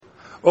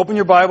Open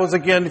your Bibles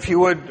again, if you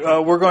would.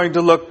 We're going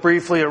to look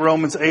briefly at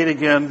Romans 8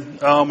 again.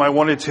 I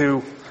wanted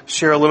to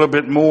share a little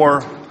bit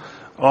more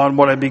on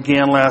what I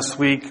began last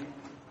week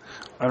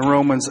on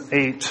Romans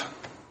 8.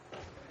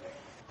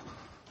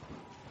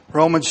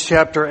 Romans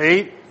chapter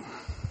 8.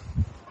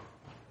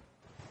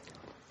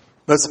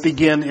 Let's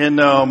begin in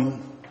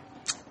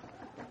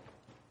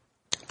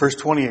verse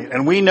 28.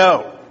 And we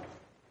know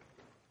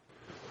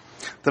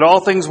that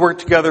all things work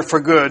together for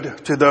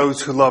good to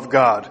those who love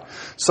God.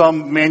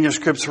 Some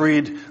manuscripts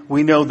read,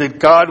 we know that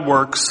God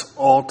works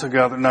all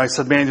together. And I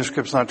said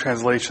manuscripts, not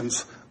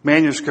translations.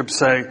 Manuscripts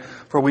say,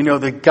 for we know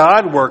that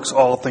God works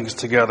all things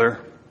together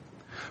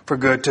for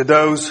good to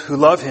those who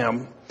love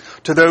Him,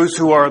 to those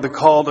who are the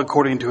called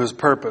according to His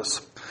purpose.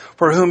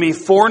 For whom He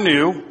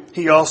foreknew,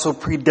 He also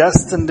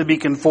predestined to be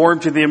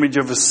conformed to the image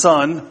of His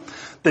Son,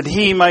 that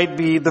He might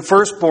be the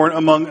firstborn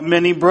among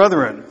many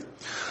brethren.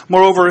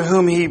 Moreover,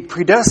 whom He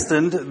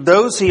predestined,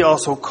 those He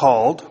also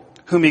called.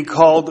 Whom He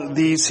called,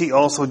 these He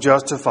also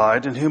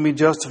justified. And whom He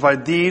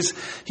justified, these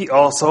He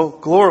also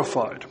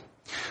glorified.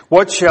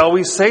 What shall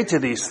we say to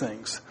these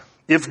things?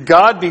 If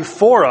God be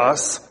for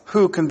us,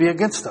 who can be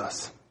against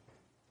us?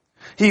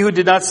 He who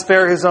did not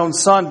spare His own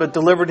Son, but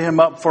delivered Him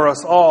up for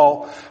us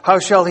all, how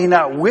shall He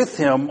not with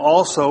Him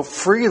also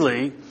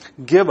freely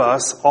give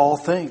us all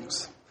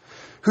things?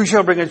 Who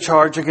shall bring a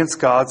charge against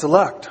God's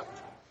elect?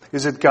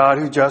 Is it God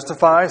who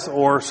justifies?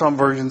 Or some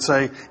versions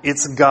say,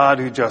 it's God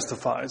who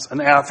justifies. An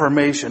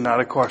affirmation, not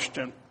a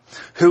question.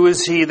 Who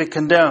is he that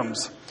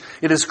condemns?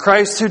 It is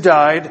Christ who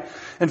died,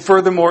 and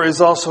furthermore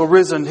is also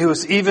risen, who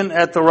is even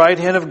at the right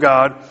hand of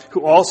God,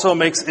 who also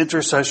makes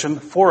intercession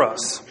for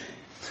us.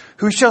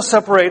 Who shall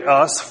separate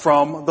us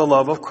from the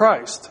love of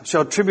Christ?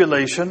 Shall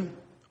tribulation,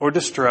 or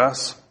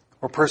distress,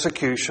 or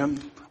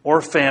persecution,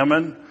 or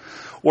famine,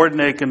 or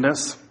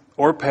nakedness,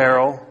 or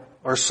peril,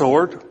 or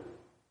sword?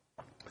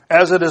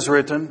 As it is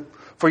written,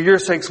 for your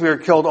sakes we are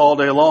killed all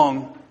day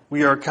long.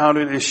 We are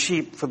counted as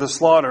sheep for the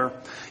slaughter.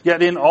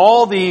 Yet in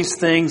all these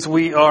things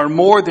we are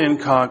more than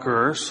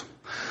conquerors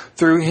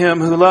through Him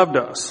who loved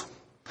us.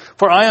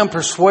 For I am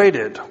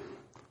persuaded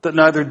that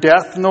neither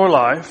death nor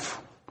life,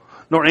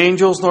 nor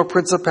angels nor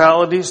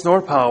principalities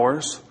nor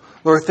powers,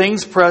 nor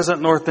things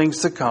present nor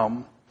things to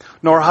come,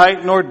 nor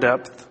height nor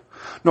depth,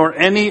 nor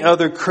any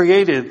other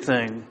created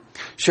thing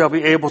shall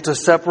be able to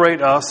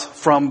separate us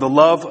from the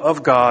love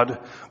of God,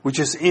 which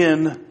is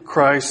in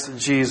Christ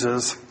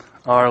Jesus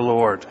our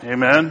Lord.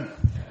 Amen.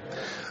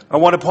 I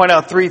want to point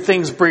out three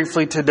things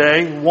briefly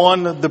today.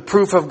 One, the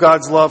proof of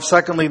God's love.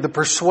 Secondly, the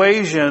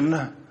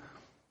persuasion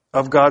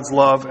of God's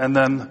love. And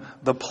then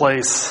the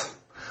place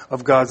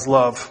of God's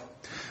love.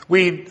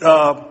 We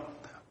kind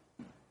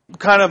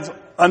of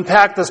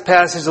unpacked this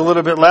passage a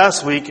little bit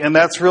last week, and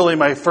that's really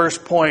my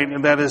first point,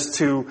 and that is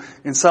to,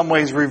 in some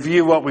ways,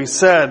 review what we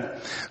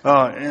said.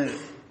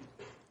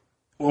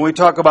 When we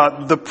talk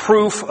about the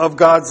proof of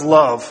God's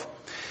love,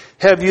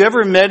 have you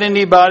ever met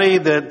anybody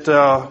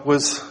that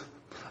was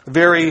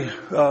very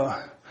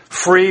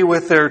free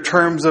with their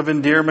terms of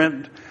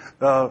endearment,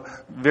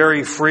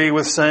 very free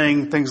with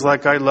saying things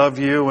like "I love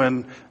you"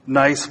 and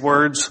nice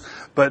words,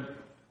 but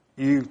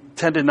you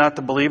tended not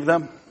to believe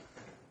them?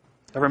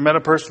 Ever met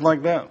a person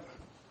like that?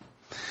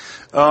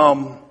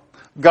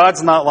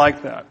 God's not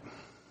like that.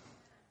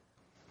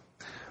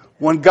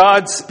 When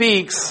God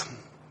speaks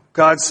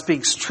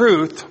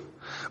truth.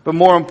 But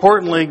more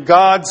importantly,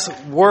 God's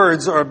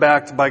words are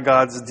backed by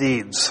God's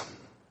deeds.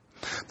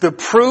 The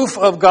proof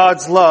of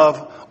God's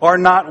love are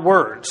not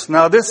words.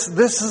 Now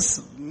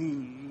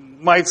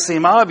might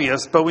seem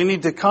obvious, but we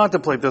need to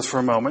contemplate this for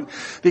a moment.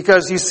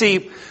 Because you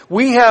see,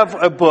 we have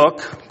a book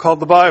called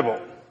the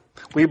Bible.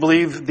 We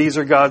believe these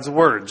are God's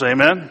words.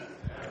 Amen?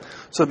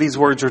 So these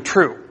words are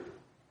true.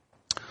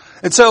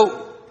 And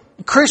so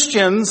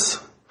Christians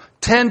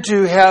tend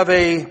to have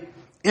a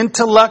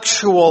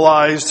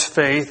intellectualized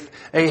faith,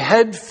 a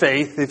head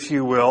faith, if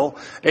you will,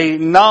 a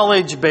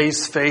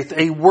knowledge-based faith,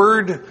 a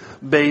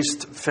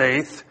word-based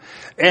faith.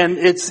 And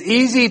it's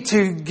easy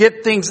to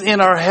get things in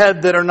our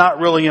head that are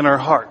not really in our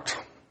heart.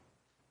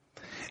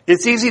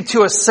 It's easy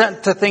to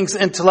assent to things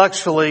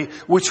intellectually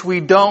which we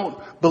don't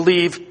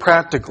believe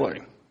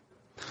practically.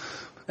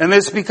 And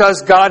it's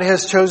because God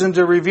has chosen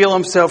to reveal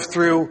Himself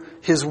through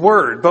His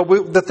Word.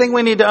 But the thing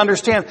we need to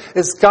understand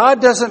is God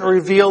doesn't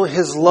reveal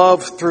His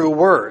love through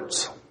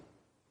words.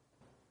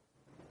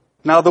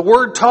 Now, the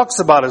Word talks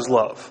about His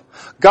love.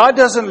 God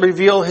doesn't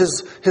reveal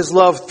His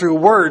love through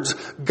words.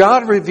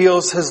 God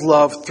reveals His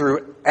love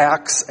through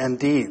acts and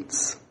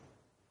deeds.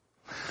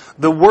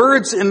 The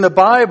words in the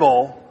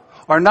Bible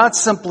are not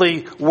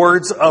simply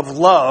words of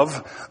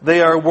love.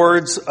 They are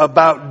words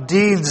about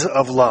deeds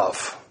of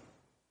love.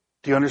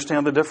 Do you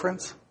understand the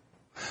difference?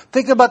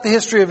 Think about the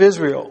history of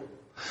Israel.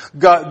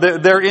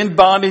 They're in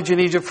bondage in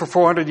Egypt for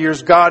 400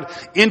 years. God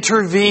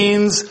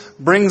intervenes,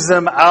 brings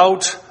them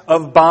out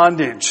of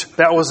bondage.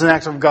 That was an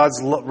act of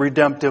God's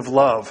redemptive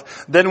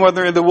love. Then when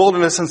they're in the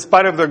wilderness, in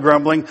spite of their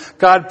grumbling,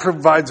 God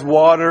provides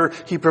water.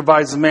 He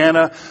provides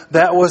manna.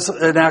 That was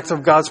an act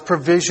of God's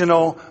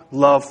provisional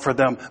love for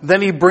them.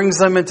 Then He brings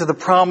them into the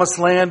promised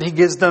land. He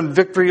gives them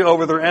victory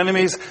over their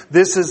enemies.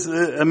 This is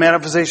a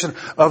manifestation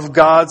of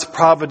God's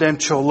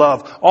providential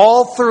love.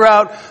 All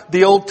throughout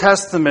the Old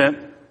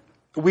Testament,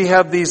 we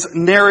have these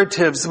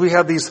narratives, we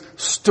have these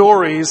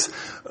stories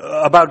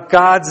about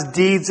God's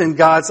deeds and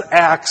God's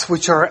acts,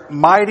 which are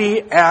mighty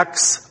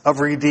acts of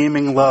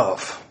redeeming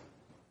love.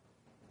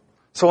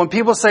 So when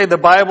people say the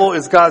Bible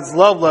is God's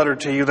love letter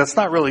to you, that's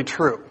not really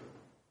true.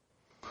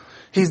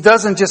 He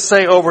doesn't just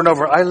say over and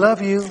over, I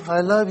love you,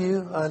 I love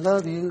you, I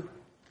love you.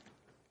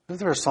 Is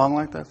there a song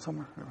like that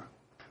somewhere?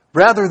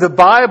 Rather, the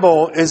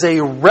Bible is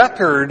a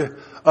record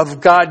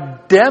of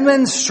God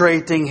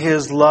demonstrating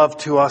His love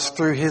to us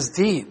through His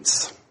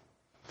deeds.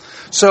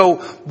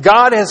 So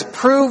God has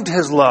proved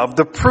His love.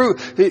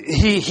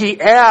 He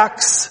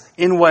acts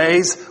in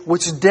ways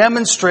which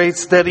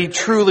demonstrates that He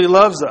truly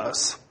loves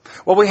us.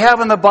 What we have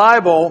in the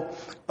Bible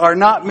are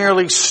not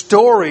merely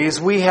stories,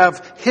 we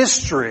have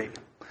history.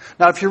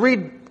 Now, if you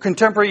read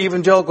contemporary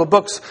evangelical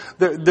books,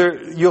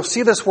 you'll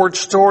see this word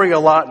story a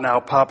lot now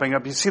popping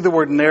up. You see the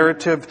word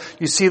narrative,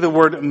 you see the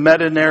word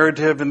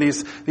meta-narrative and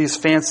these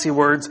fancy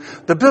words.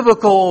 The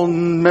biblical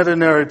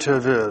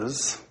meta-narrative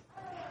is,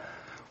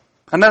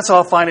 and that's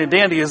all fine and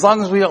dandy, as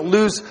long as we don't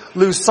lose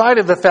sight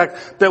of the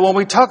fact that when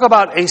we talk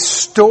about a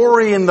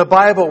story in the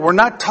Bible, we're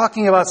not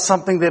talking about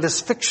something that is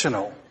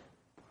fictional.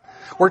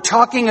 We're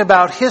talking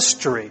about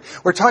history.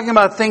 We're talking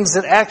about things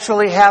that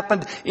actually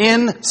happened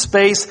in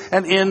space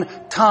and in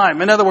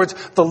time. In other words,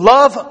 the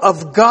love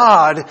of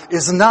God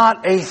is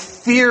not a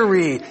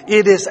theory.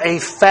 It is a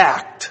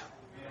fact.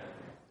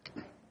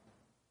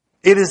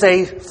 It is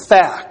a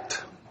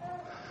fact.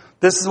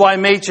 This is why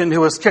Machen,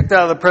 who was kicked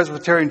out of the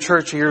Presbyterian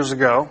Church years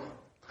ago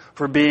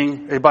for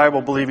being a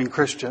Bible-believing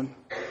Christian,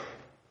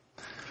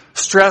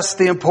 stress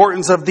the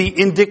importance of the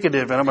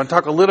indicative. And I'm going to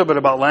talk a little bit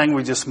about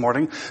language this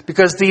morning,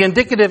 because the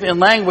indicative in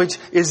language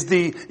is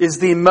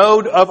the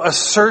mode of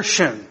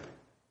assertion.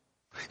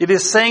 It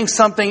is saying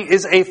something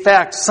is a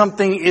fact,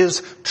 something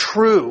is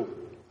true.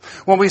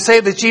 When we say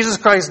that Jesus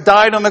Christ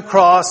died on the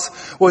cross,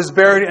 was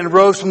buried, and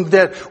rose from the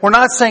dead, we're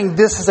not saying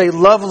this is a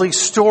lovely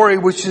story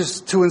which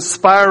is to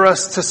inspire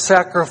us to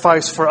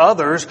sacrifice for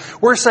others.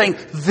 We're saying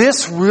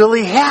this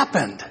really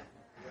happened.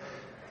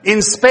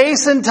 In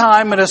space and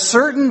time, at a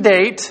certain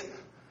date,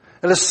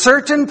 at a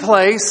certain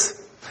place,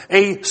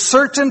 a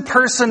certain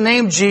person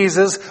named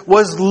Jesus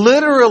was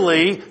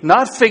literally,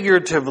 not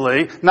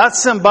figuratively, not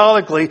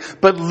symbolically,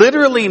 but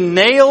literally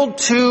nailed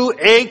to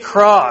a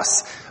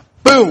cross.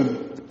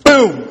 Boom,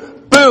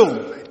 boom,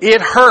 boom. It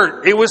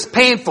hurt. It was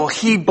painful.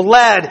 He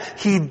bled.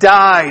 He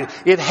died.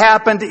 It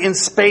happened in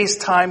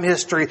space-time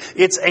history.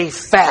 It's a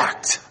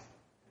fact.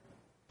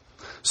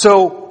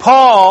 So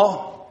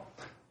Paul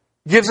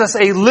gives us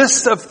a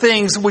list of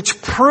things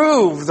which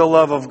prove the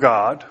love of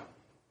God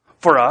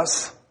for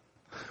us.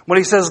 When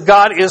he says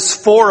God is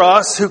for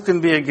us, who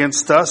can be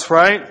against us,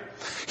 right?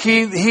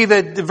 He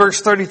that,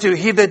 verse 32,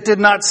 he that did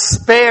not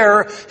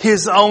spare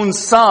his own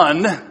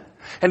son.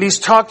 And he's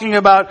talking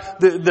about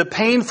the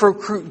painful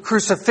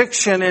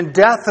crucifixion and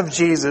death of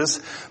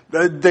Jesus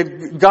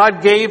that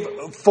God gave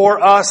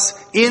for us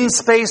in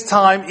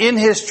space-time, in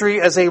history,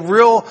 as a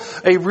real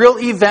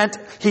event.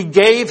 He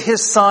gave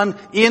His Son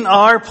in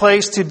our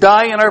place to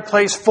die in our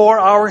place for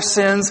our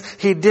sins.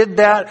 He did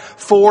that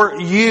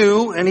for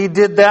you, and He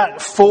did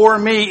that for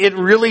me. It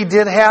really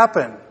did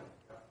happen.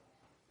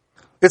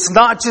 It's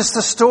not just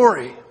a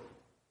story.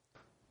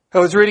 I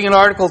was reading an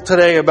article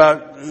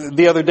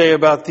the other day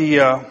about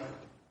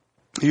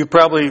you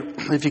probably,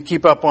 if you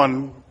keep up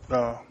on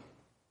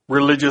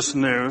religious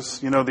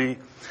news, you know,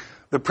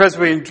 the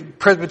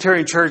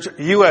Presbyterian Church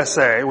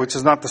USA, which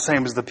is not the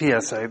same as the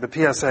PSA. The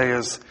PSA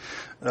is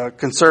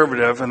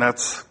conservative, and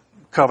that's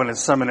Covenant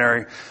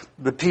Seminary.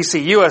 The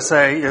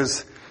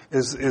PCUSA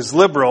is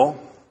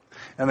liberal,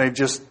 and they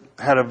just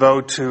had a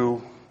vote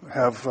to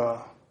have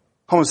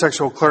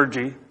homosexual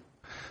clergy.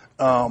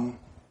 And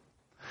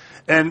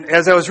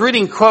as I was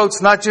reading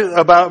quotes, not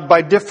just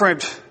by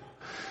different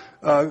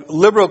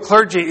liberal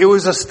clergy, it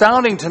was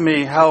astounding to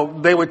me how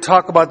they would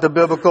talk about the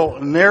biblical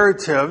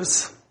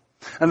narratives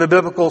and the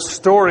biblical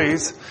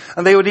stories,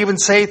 and they would even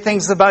say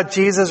things about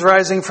Jesus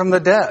rising from the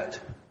dead.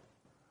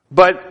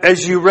 But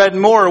as you read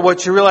more,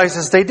 what you realize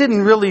is they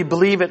didn't really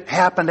believe it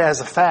happened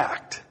as a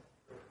fact.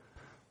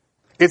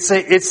 It's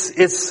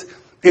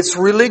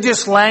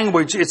religious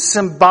language. It's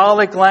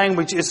symbolic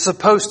language. It's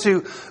supposed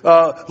to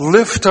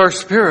lift our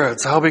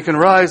spirits, how we can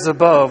rise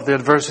above the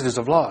adversities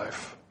of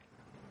life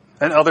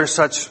and other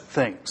such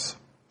things.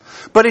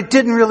 But it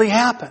didn't really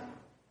happen.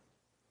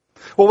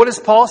 Well, what does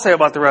Paul say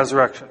about the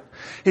resurrection?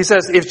 He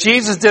says, if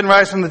Jesus didn't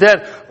rise from the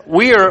dead,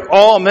 we are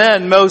all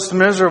men most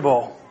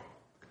miserable.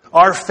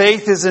 Our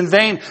faith is in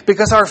vain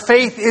because our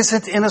faith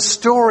isn't in a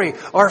story.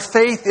 Our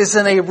faith is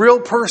in a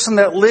real person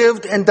that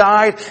lived and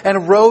died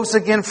and rose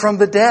again from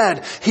the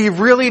dead. He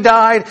really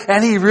died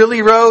and he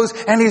really rose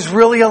and he's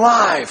really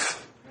alive.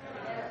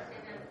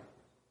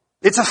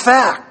 It's a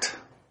fact.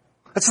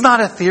 It's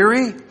not a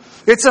theory.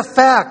 It's a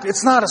fact.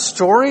 It's not a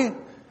story.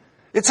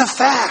 It's a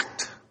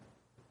fact.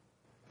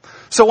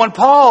 So when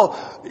Paul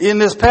in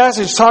this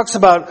passage talks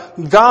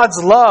about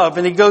God's love,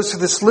 and he goes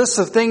through this list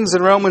of things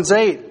in Romans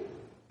 8,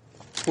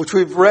 which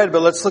we've read,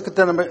 but let's look at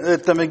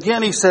them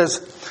again. He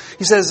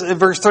says in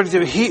verse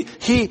 32,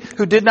 he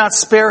who did not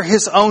spare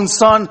his own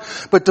son,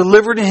 but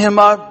delivered him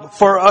up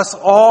for us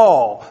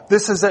all.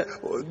 This is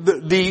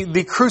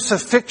the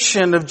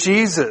crucifixion of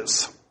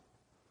Jesus.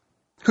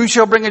 Who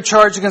shall bring a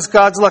charge against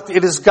God's elect?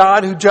 It is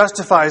God who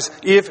justifies.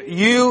 If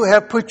you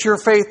have put your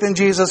faith in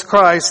Jesus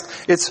Christ,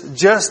 it's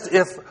just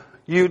if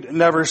you'd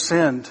never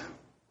sinned.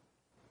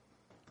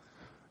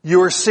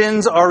 Your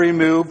sins are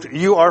removed.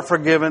 You are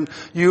forgiven.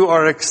 You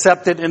are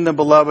accepted in the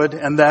beloved.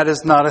 And that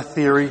is not a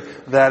theory.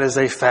 That is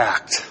a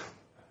fact.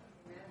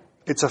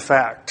 It's a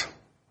fact.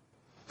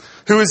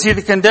 Who is he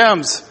that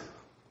condemns?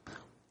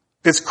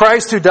 It's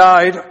Christ who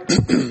died.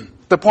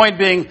 The point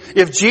being,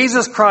 if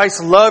Jesus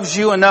Christ loves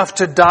you enough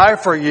to die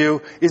for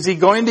you, is he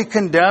going to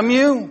condemn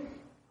you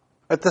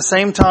at the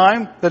same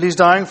time that he's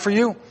dying for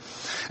you?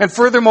 And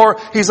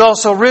furthermore, he's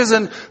also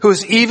risen, who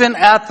is even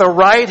at the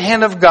right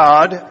hand of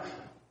God,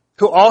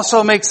 who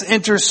also makes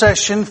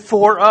intercession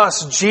for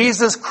us.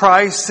 Jesus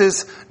Christ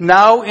is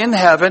now in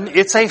heaven.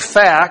 It's a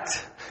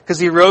fact, because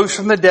he rose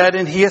from the dead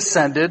and he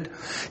ascended.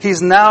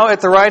 He's now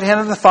at the right hand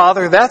of the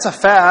Father. That's a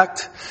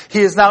fact. He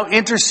is now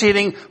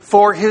interceding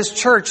for his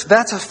church.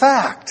 That's a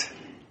fact.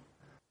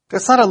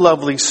 That's not a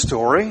lovely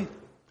story.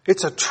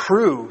 It's a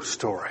true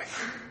story.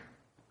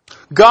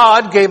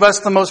 God gave us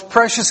the most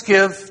precious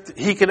gift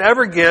he could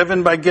ever give,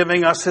 and by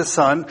giving us his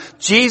Son.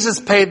 Jesus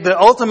paid the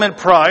ultimate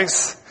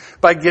price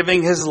by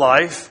giving his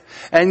life.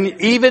 And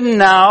even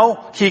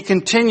now, he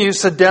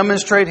continues to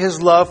demonstrate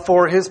his love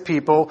for his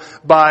people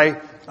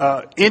by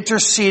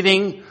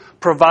interceding,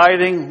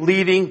 providing,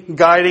 leading,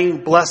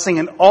 guiding, blessing,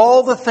 and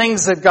all the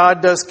things that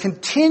God does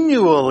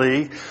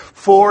continually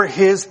for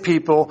his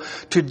people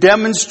to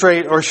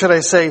demonstrate, or should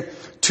I say,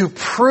 to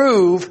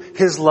prove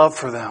his love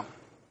for them.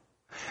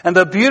 And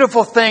the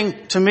beautiful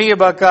thing to me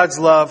about God's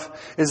love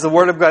is the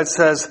Word of God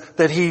says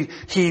that He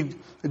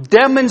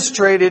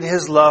demonstrated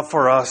His love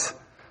for us,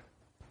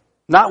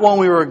 not when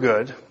we were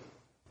good,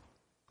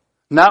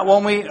 not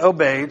when we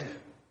obeyed,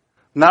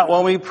 not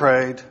when we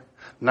prayed,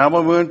 not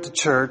when we went to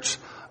church,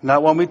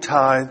 not when we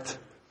tithed.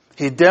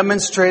 He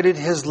demonstrated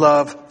His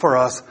love for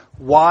us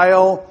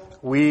while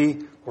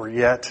we were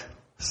yet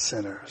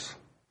sinners.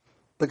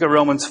 Look at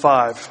Romans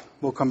 5.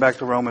 We'll come back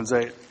to Romans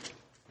 8.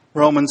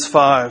 Romans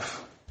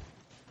 5.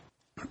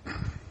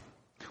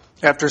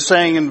 After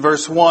saying in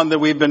verse 1 that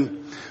we've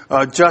been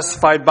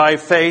justified by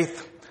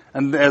faith,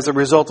 and as a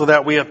result of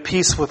that we have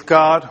peace with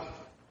God,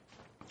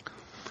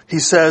 he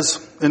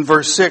says in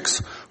verse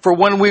 6, "For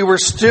when we were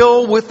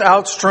still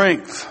without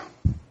strength,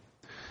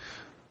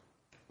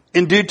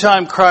 in due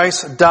time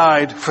Christ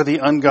died for the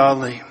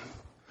ungodly.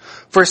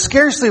 For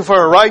scarcely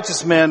for a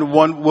righteous man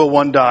will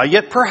one die,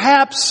 yet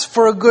perhaps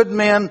for a good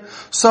man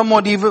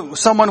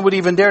someone would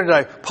even dare to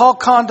die." Paul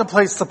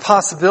contemplates the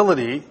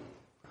possibility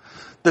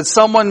that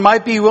someone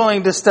might be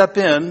willing to step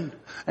in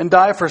and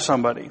die for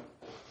somebody.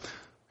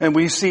 And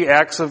we see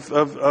acts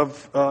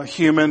of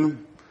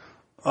human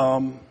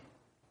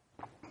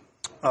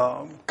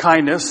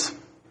kindness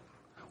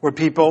where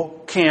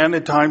people can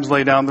at times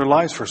lay down their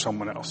lives for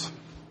someone else.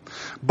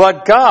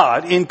 But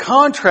God, in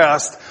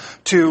contrast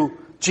to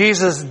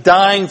Jesus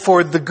dying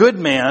for the good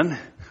man,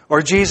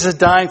 or Jesus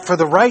dying for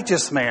the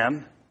righteous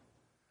man,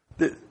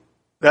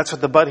 that's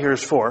what the but here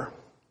is for.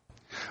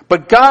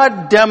 But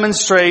God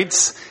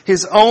demonstrates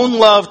His own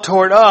love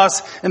toward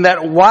us in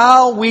that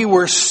while we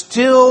were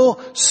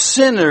still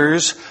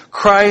sinners,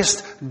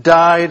 Christ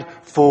died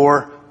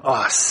for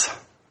us.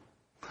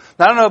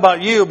 Now, I don't know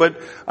about you, but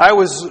I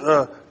was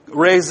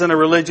raised in a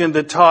religion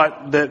that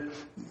taught that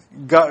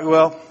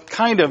God,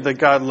 that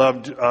God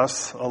loved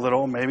us a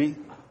little, maybe.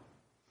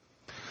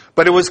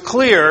 But it was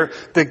clear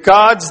that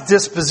God's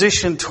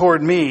disposition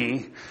toward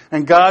me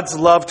and God's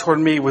love toward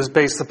me was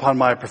based upon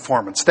my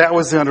performance. That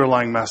was the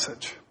underlying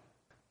message.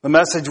 The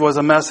message was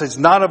a message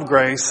not of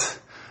grace,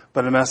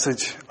 but a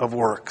message of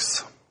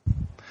works.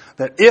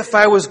 That if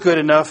I was good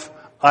enough,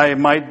 I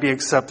might be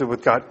accepted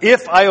with God.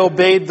 If I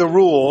obeyed the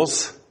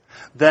rules,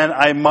 then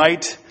I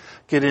might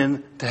get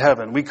into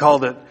heaven. We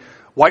called it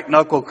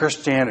white-knuckle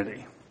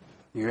Christianity.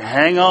 You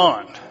hang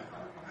on,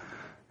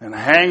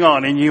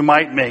 and you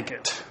might make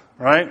it,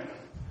 right?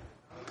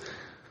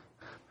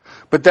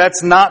 But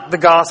that's not the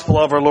gospel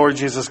of our Lord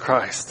Jesus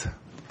Christ.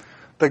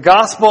 The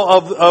gospel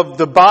of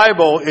the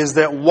Bible is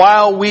that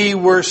while we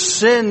were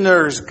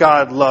sinners,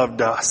 God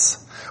loved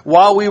us.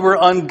 While we were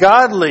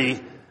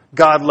ungodly,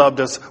 God loved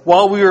us.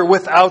 While we were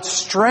without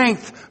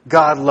strength,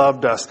 God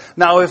loved us.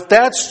 Now, if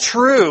that's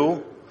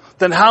true,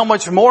 then how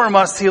much more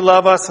must He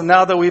love us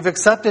now that we've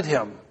accepted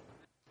Him?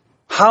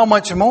 how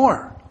much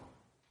more?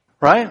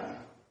 Right?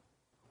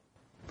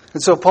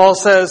 And so Paul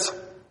says,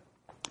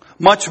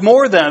 much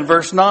more than,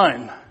 verse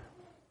 9,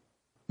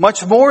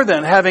 much more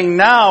than, having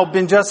now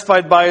been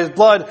justified by his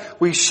blood,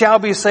 we shall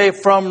be saved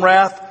from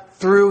wrath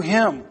through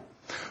him.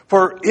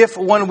 For if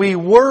when we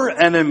were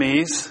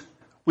enemies,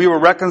 we were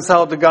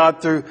reconciled to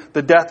God through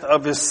the death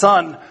of his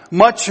Son,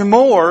 much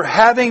more,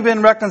 having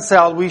been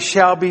reconciled, we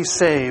shall be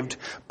saved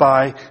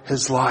by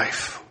his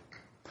life.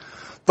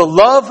 The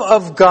love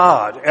of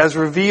God, as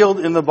revealed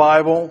in the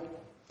Bible,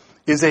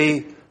 is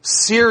a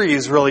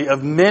series, really,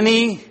 of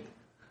many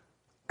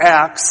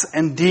acts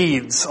and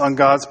deeds on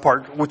God's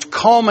part, which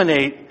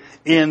culminate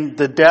in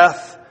the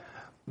death,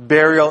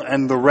 burial,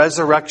 and the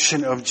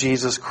resurrection of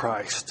Jesus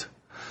Christ.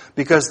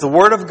 Because the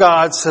Word of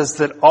God says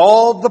that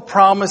all the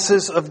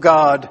promises of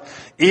God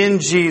in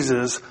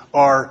Jesus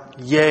are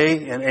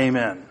yea and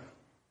amen.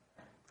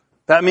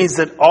 That means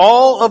that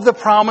all of the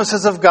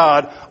promises of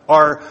God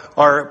are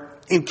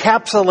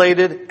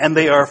encapsulated and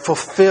they are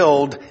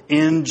fulfilled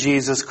in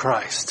Jesus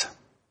Christ.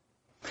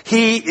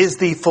 He is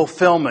the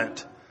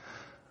fulfillment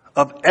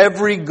of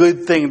every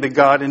good thing that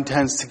God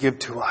intends to give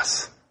to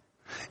us.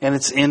 And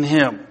it's in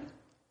Him.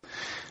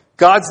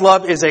 God's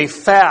love is a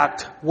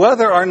fact,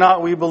 whether or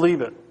not we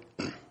believe it.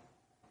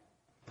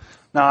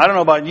 Now, I don't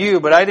know about you,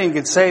 but I didn't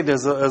get saved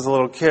as a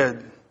little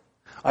kid.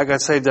 I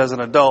got saved as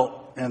an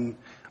adult, and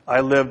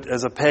I lived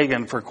as a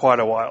pagan for quite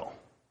a while.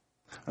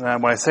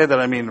 And when I say that,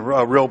 I mean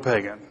a real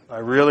pagan. I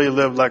really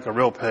lived like a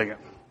real pagan.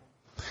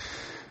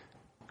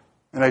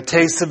 And I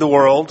tasted the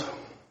world,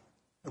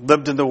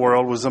 lived in the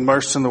world, was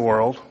immersed in the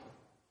world.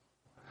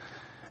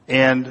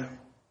 And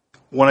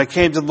when I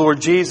came to the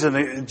Lord Jesus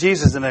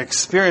and I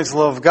experienced the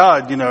love of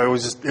God,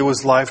 it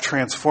was life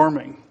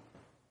transforming.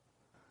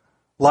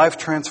 Life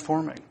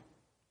transforming.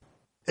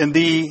 And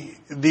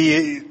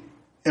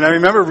and I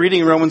remember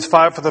reading Romans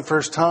 5 for the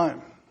first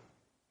time.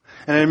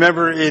 And I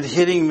remember it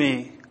hitting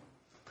me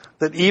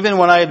that even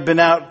when I had been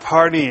out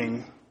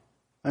partying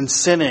and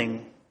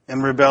sinning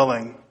and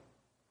rebelling,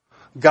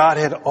 God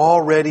had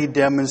already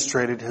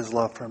demonstrated His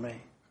love for me.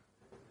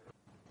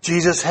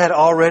 Jesus had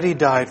already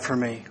died for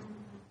me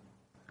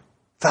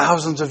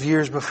thousands of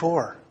years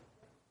before.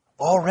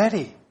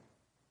 Already.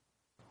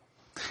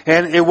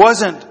 And it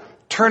wasn't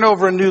turn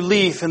over a new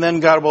leaf and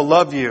then God will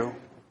love you.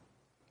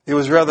 It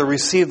was rather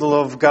receive the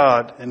love of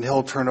God and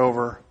He'll turn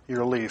over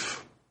your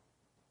leaf.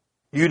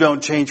 You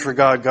don't change for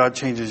God, God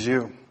changes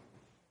you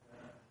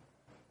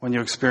when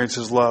you experience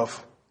His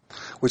love.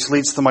 Which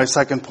leads to my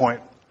second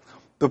point,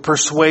 the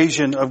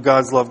persuasion of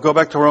God's love. Go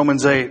back to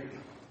Romans 8.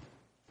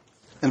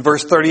 In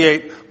verse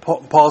 38,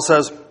 Paul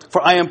says,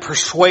 "For I am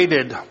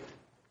persuaded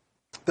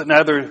that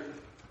neither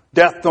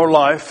death nor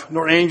life,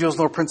 nor angels,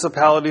 nor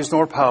principalities,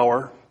 nor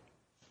power,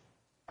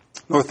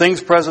 nor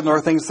things present, nor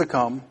things to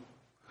come,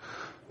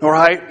 nor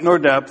height, nor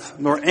depth,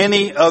 nor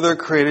any other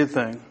created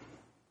thing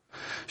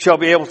shall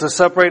be able to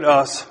separate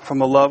us from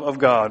the love of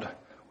God,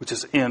 which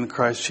is in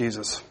Christ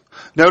Jesus."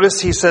 Notice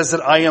he says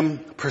that I am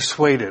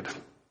persuaded.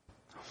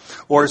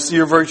 Or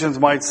your versions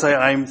might say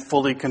I am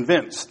fully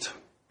convinced,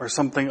 or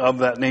something of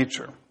that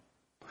nature.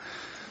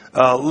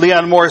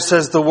 Leon Morris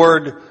says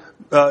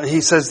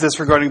he says this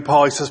regarding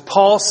Paul. He says,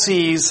 Paul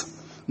sees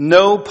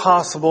no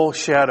possible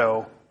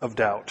shadow of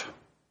doubt.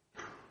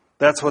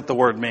 That's what the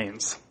word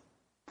means.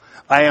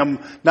 I am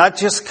not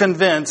just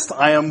convinced,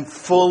 I am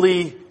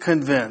fully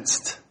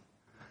convinced,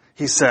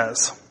 he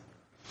says.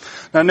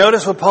 Now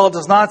notice what Paul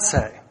does not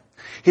say.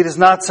 He does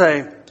not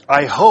say,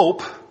 I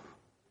hope,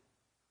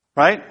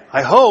 right?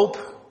 I hope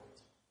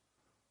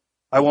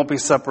I won't be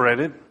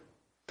separated.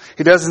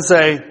 He doesn't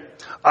say,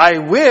 I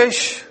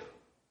wish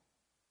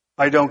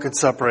I don't get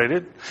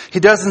separated. He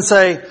doesn't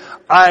say,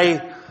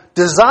 I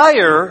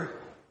desire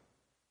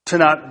to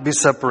not be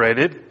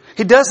separated.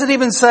 He doesn't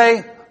even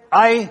say,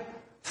 I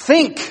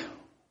think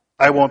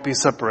I won't be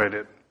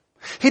separated.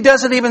 He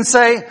doesn't even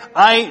say,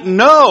 I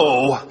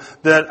know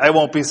that I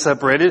won't be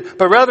separated,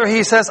 but rather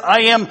he says,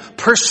 I am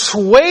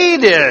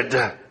persuaded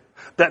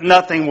that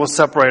nothing will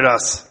separate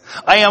us.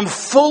 I am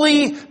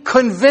fully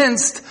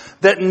convinced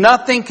that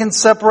nothing can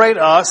separate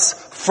us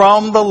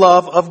from the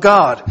love of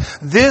God.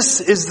 This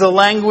is the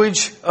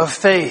language of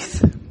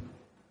faith.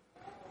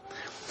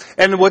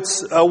 And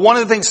what's one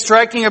of the things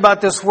striking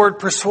about this word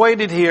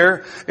persuaded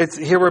here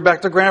we're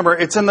back to grammar,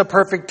 it's in the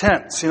perfect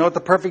tense. You know what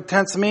the perfect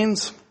tense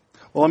means?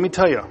 Well, let me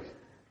tell you.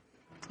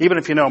 Even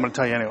if you know, I'm going to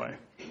tell you anyway.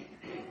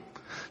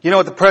 You know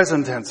what the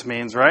present tense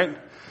means, right?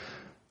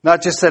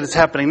 Not just that it's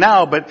happening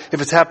now, but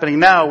if it's happening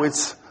now,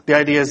 the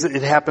idea is that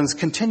it happens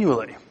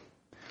continually.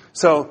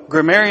 So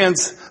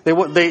grammarians, they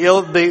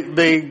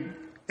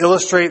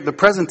illustrate the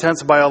present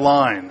tense by a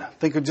line.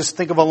 Think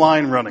of a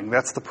line running.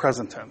 That's the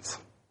present tense.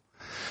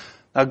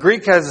 Now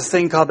Greek has this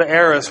thing called the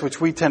aorist, which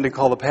we tend to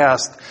call the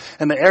past.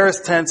 And the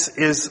aorist tense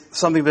is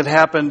something that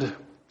happened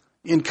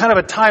in kind of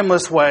a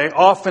timeless way.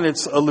 Often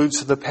it alludes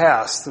to the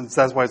past, and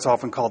that's why it's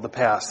often called the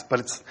past.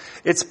 But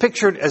it's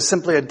pictured as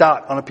simply a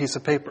dot on a piece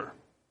of paper.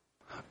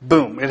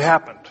 Boom, it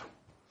happened.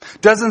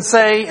 Doesn't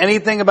say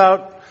anything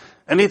about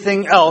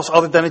anything else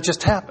other than it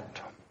just happened.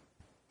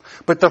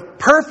 But the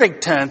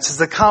perfect tense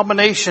is a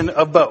combination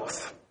of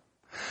both.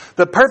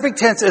 The perfect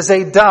tense is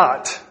a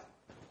dot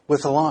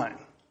with a line.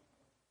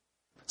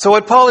 So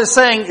what Paul is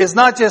saying is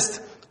not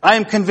just, I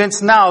am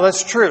convinced now,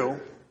 that's true.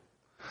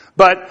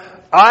 But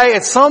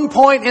at some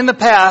point in the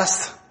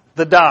past,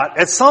 the dot,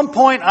 at some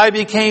point I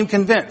became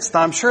convinced.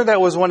 Now, I'm sure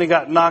that was when he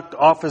got knocked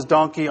off his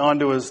donkey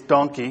onto his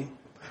donkey,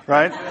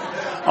 right?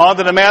 On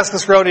the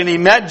Damascus Road, and he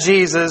met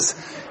Jesus.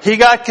 He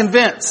got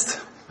convinced.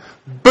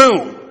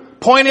 Boom.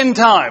 Point in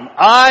time.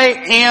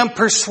 I am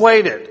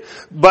persuaded.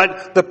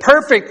 But the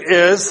perfect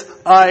is,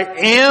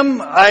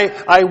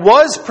 I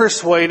was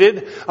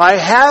persuaded, I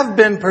have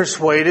been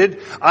persuaded,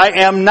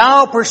 I am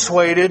now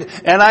persuaded,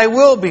 and I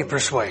will be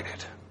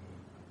persuaded.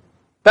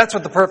 That's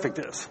what the perfect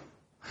is.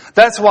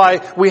 That's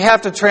why we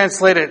have to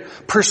translate it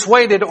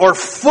persuaded or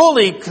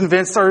fully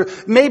convinced, or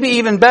maybe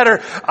even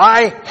better,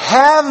 I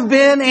have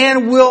been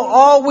and will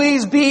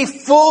always be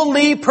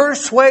fully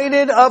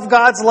persuaded of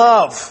God's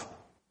love.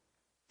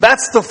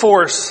 That's the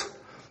force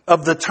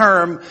of the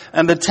term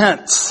and the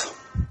tense.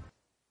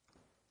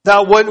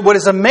 Now, what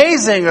is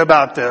amazing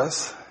about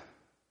this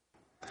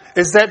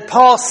is that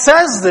Paul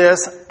says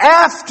this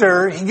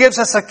after he gives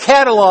us a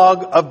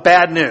catalog of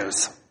bad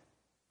news.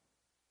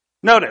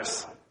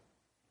 Notice,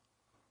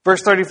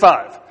 verse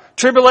 35,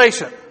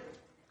 tribulation,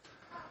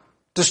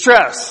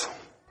 distress,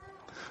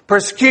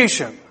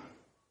 persecution,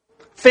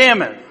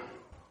 famine,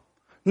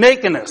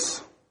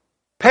 nakedness,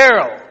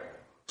 peril,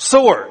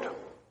 sword.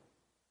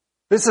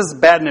 This is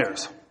bad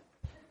news,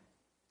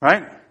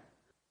 right?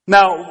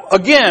 Now,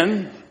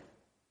 again,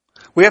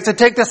 we have to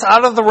take this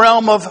out of the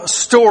realm of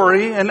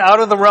story and out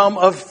of the realm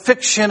of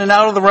fiction and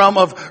out of the realm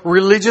of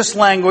religious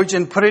language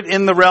and put it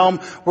in the realm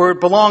where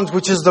it belongs,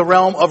 which is the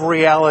realm of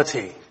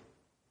reality.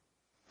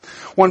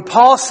 When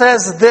Paul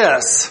says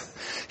this,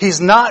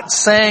 he's not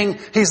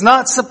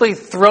simply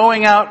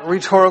throwing out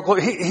rhetorical,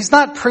 he's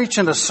not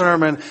preaching a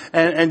sermon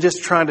and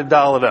just trying to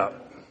doll it up.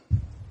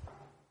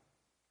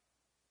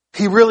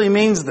 He really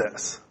means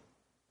this.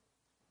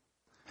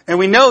 And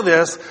we know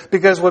this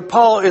because what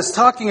Paul is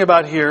talking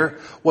about here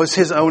was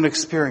his own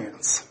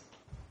experience.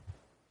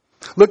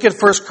 Look at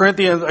 2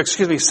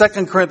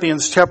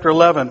 Corinthians chapter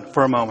 11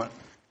 for a moment.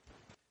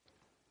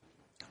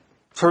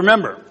 So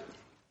remember,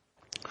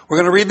 we're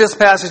going to read this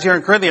passage here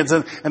in Corinthians,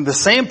 and the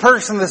same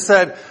person that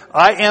said,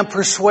 I am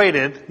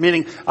persuaded,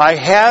 meaning I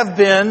have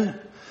been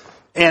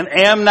and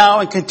am now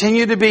and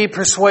continue to be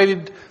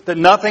persuaded that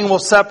nothing will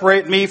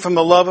separate me from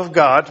the love of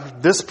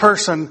God. This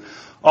person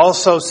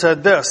also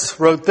said this,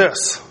 wrote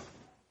this,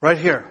 right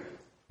here.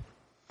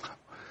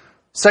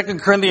 2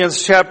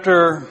 Corinthians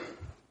chapter,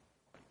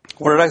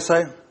 what did I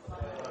say?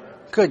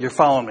 Good, you're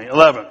following me.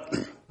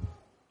 11.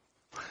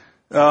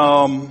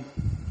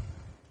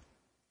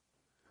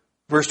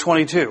 Verse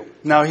 22.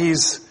 Now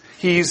he's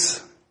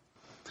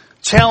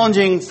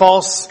challenging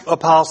false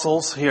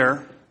apostles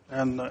here,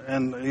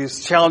 and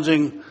he's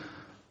challenging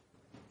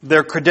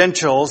their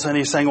credentials, and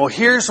he's saying, well,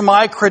 here's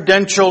my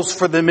credentials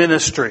for the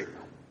ministry.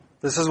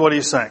 This is what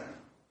he's saying.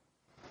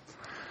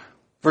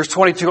 Verse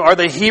 22, are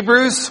they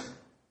Hebrews?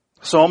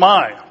 So am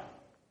I.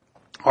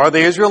 Are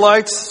they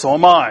Israelites? So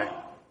am I.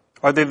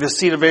 Are they the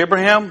seed of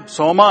Abraham?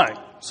 So am I.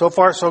 So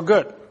far, so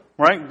good.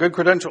 Right? Good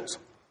credentials.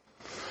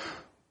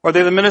 Are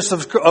they the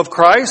ministers of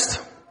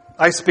Christ?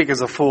 I speak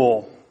as a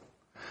fool.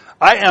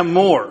 I am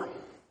more.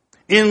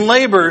 In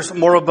labors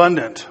more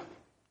abundant.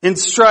 In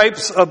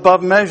stripes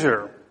above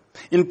measure.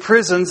 In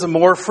prisons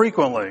more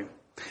frequently.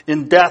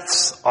 In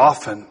deaths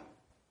often.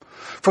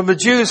 From the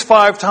Jews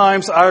 5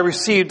 times I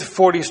received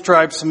 40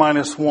 stripes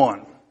minus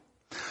 1.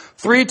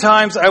 3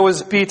 times I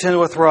was beaten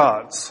with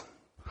rods.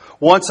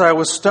 Once I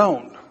was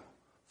stoned.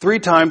 3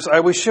 times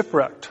I was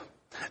shipwrecked.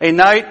 A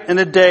night and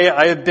a day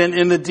I have been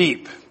in the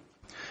deep.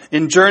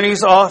 In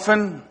journeys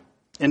often,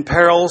 in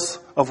perils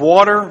of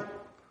water,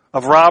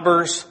 of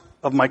robbers,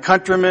 of my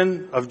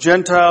countrymen, of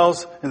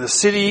Gentiles, in the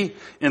city,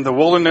 in the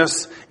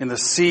wilderness, in the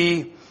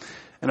sea,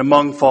 and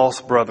among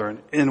false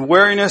brethren. In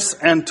weariness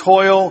and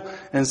toil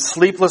and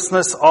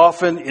sleeplessness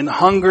often, in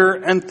hunger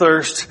and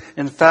thirst,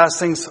 in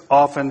fastings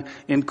often,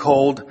 in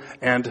cold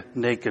and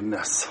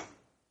nakedness.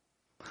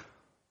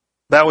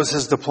 That was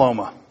his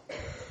diploma.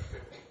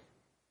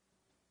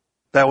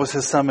 That was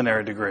his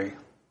seminary degree.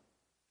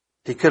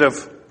 He could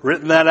have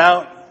written that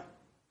out,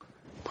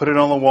 put it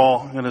on the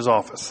wall in his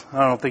office.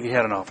 I don't think he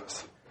had an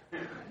office.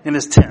 In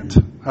his tent.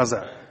 How's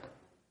that?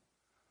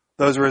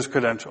 Those were his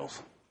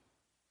credentials.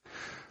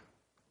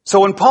 So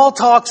when Paul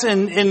talks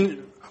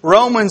in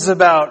Romans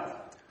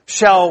about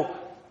shall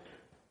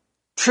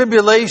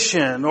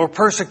tribulation or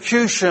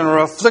persecution or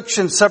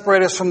affliction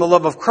separate us from the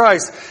love of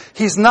Christ,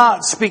 he's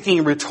not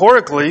speaking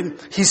rhetorically.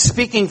 He's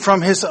speaking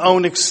from his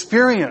own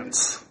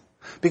experience.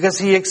 Because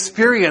he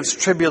experienced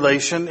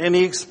tribulation and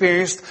he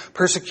experienced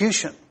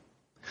persecution.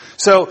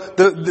 So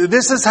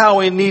this is how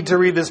we need to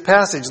read this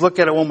passage. Look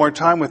at it one more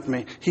time with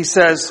me. He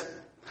says,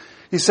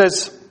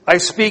 I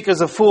speak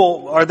as a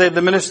fool. Are they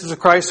the ministers of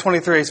Christ?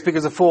 23, I speak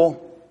as a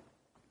fool.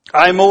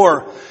 I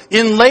more.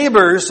 In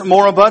labors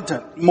more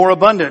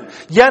abundant.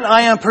 Yet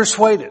I am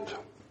persuaded.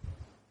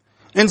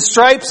 In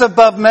stripes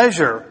above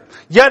measure,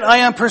 yet I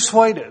am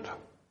persuaded.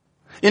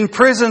 In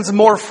prisons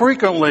more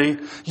frequently,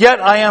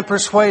 yet I am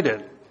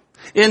persuaded.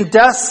 In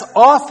deaths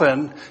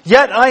often,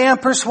 yet I am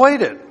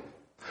persuaded.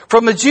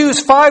 From the Jews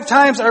 5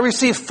 times I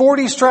received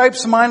 40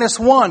 stripes minus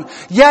 1,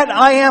 yet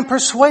I am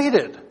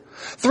persuaded.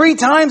 3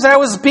 times I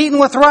was beaten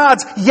with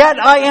rods, yet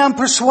I am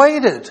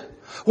persuaded.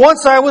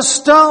 Once I was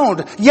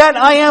stoned, yet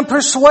I am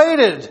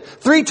persuaded.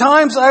 3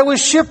 times I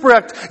was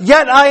shipwrecked,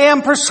 yet I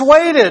am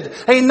persuaded.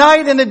 A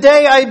night and a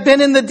day I've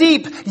been in the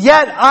deep,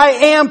 yet I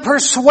am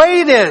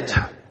persuaded.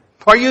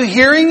 Are you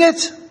hearing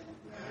it?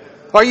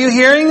 Are you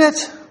hearing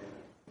it?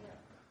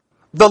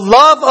 The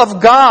love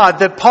of God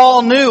that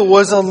Paul knew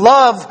was a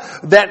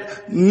love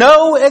that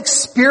no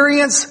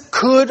experience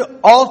could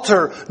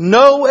alter,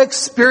 no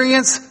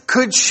experience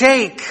could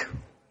shake.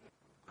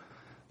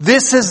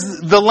 This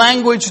is the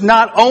language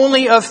not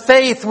only of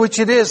faith, which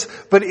it is,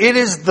 but it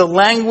is the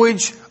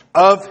language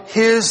of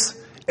his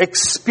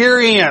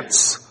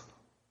experience.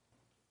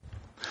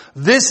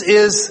 This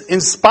is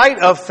in spite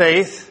of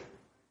faith,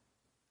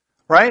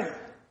 right?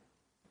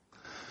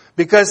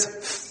 Because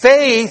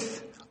faith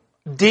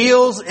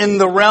deals in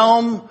the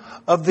realm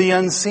of the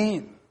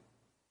unseen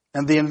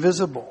and the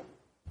invisible.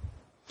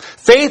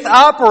 Faith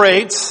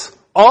operates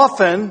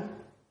often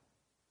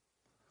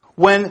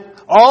when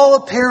all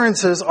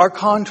appearances are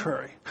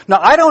contrary. Now,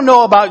 I don't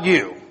know about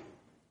you,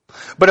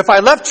 but if I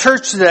left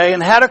church today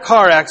and had a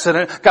car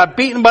accident, got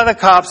beaten by the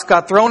cops,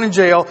 got thrown in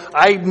jail,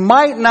 I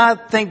might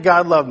not think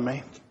God loved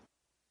me.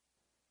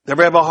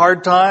 Ever have a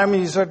hard time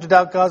and you start to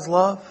doubt God's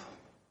love?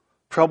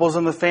 Troubles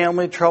in the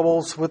family,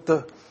 troubles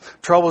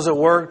at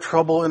work,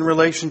 trouble in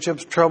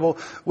relationships, trouble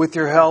with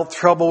your health,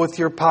 trouble with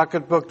your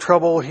pocketbook,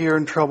 trouble here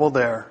and trouble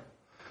there.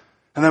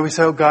 And then we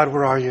say, oh God,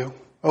 where are you?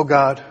 Oh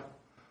God,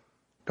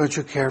 don't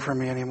you care for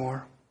me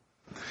anymore?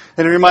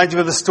 And it reminds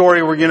me of the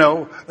story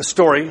where, a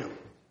story,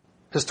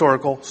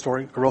 historical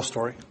story,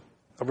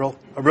 a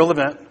real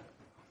event,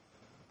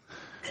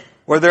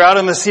 where they're out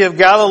in the Sea of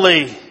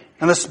Galilee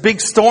and this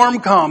big storm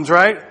comes,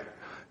 right?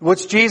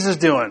 What's Jesus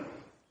doing?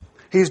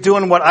 He's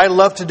doing what I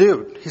love to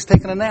do. He's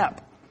taking a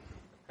nap.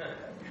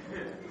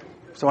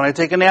 So when I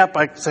take a nap,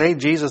 I say, hey,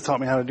 Jesus taught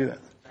me how to do it.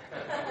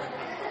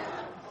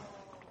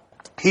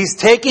 He's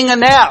taking a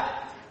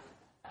nap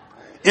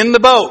in the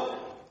boat.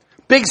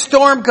 Big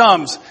storm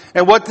comes.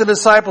 And what do the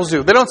disciples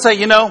do? They don't say,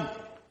 the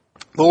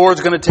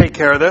Lord's going to take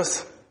care of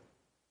this.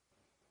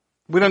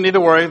 We don't need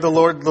to worry. The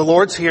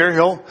Lord's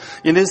here.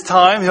 In His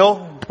time,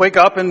 He'll wake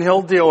up and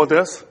He'll deal with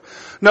this.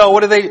 No,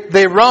 what do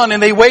they run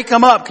and they wake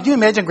Him up. Can you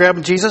imagine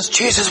grabbing Jesus?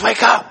 Jesus,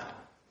 wake up.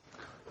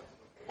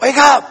 Wake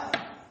up.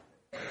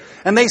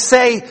 And they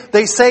say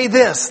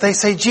this. They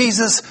say,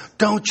 Jesus,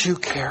 don't you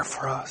care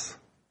for us?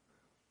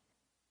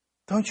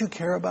 Don't you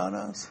care about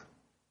us?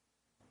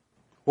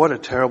 What a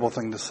terrible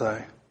thing to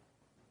say.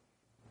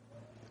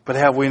 But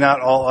have we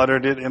not all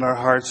uttered it in our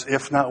hearts,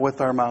 if not with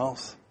our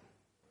mouths?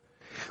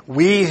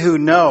 We who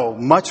know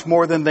much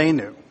more than they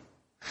knew.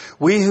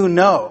 We who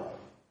know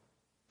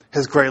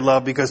His great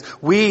love because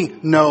we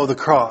know the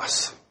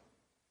cross.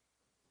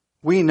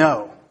 We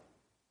know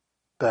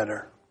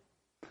better.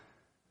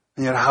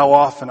 And yet how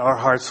often our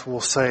hearts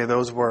will say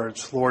those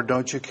words, Lord,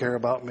 don't you care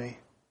about me?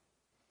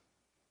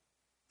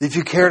 If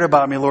you cared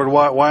about me, Lord,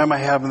 why am I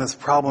having this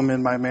problem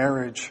in my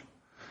marriage?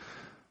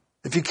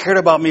 If you cared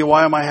about me,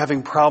 why am I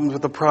having problems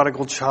with the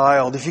prodigal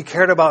child? If you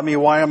cared about me,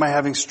 why am I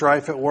having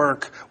strife at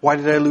work? Why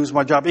did I lose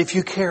my job? If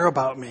you care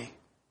about me.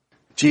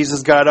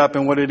 Jesus got up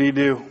and what did He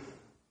do?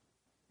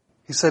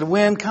 He said,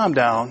 wind, calm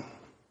down.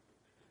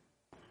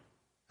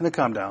 And it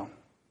calmed down.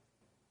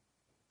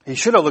 He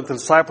should have looked at the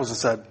disciples and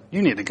said,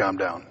 you need to calm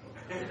down.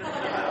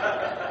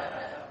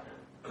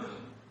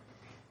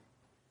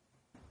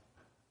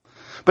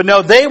 But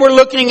no, they were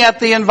looking at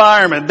the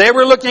environment. They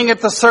were looking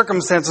at the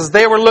circumstances.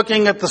 They were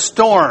looking at the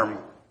storm.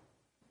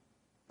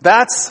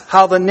 That's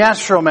how the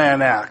natural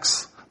man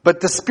acts. But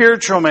the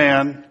spiritual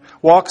man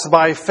walks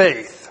by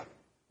faith.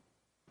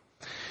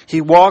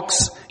 He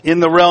walks in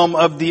the realm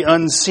of the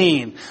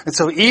unseen. And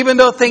so even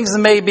though things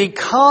may be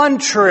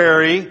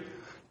contrary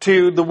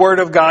to the Word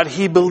of God,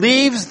 he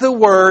believes the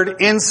Word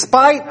in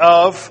spite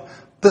of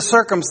the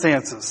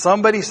circumstances.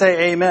 Somebody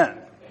say amen.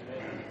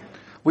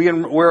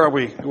 Where are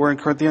we? We're in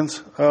Corinthians.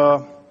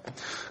 Go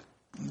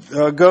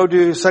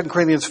to 2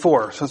 Corinthians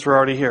 4, since we're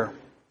already here.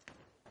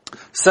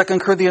 2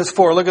 Corinthians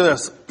 4, look at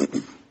this.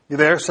 You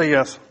there? Say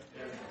yes.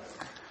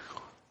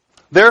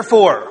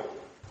 Therefore,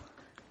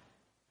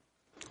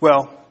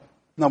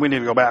 no, we need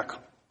to go back.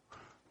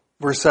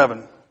 Verse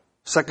 7.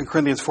 2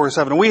 Corinthians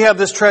 4:7. We have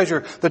this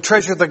treasure, the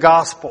treasure of the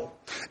gospel,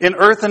 in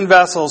earthen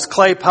vessels,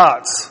 clay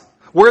pots.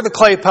 We're the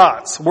clay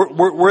pots.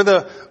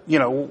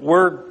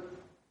 We're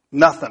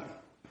nothing.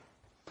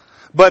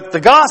 But the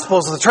gospel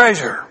is the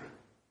treasure.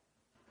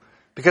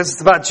 Because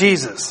it's about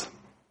Jesus.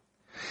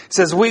 It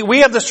says, we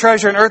have this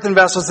treasure in earthen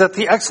vessels that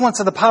the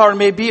excellence of the power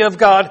may be of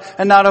God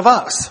and not of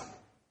us.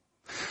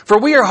 For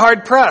we are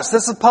hard pressed.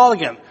 This is Paul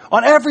again.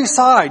 On every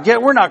side,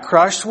 yet we're not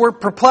crushed. We're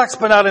perplexed,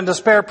 but not in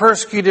despair.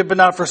 Persecuted, but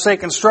not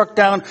forsaken. Struck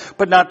down,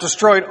 but not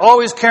destroyed.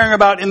 Always caring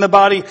about in the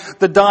body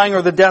the dying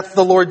or the death of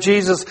the Lord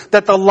Jesus,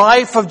 that the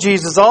life of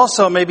Jesus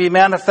also may be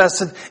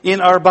manifested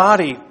in our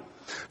body.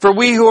 For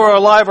we who are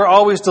alive are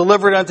always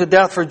delivered unto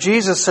death for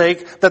Jesus'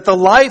 sake, that the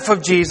life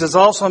of Jesus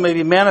also may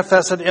be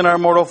manifested in our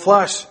mortal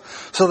flesh.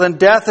 So then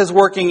death is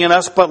working in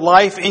us, but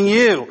life in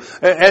you.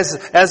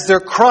 As they're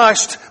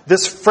crushed,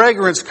 this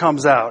fragrance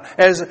comes out.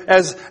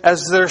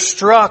 As they're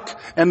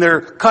struck and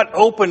they're cut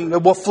open,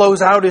 what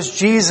flows out is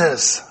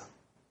Jesus.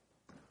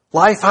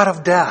 Life out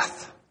of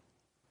death.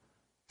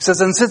 He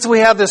says, and since we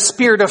have the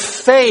spirit of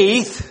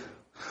faith,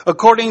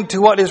 according to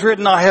what is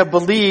written, I have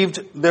believed,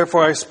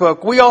 therefore I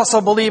spoke. We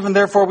also believe and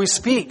therefore we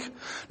speak,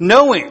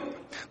 knowing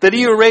that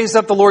he who raised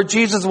up the Lord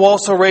Jesus will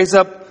also raise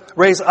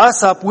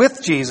us up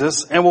with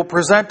Jesus and will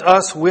present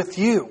us with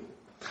you.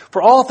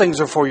 For all things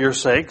are for your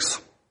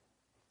sakes,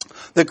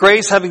 that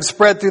grace having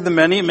spread through the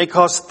many may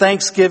cause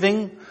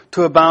thanksgiving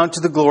to abound to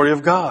the glory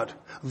of God.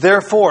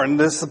 Therefore, and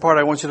this is the part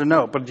I want you to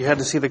know, but you had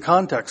to see the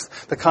context.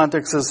 The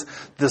context is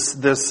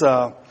this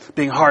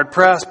being hard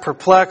pressed,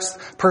 perplexed,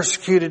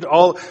 persecuted,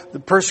 all the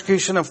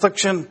persecution,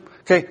 affliction.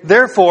 Okay,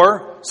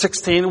 therefore,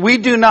 16, we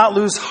do not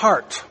lose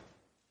heart.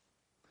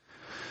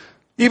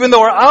 Even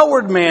though our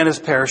outward man is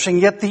perishing,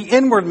 yet the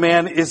inward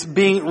man is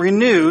being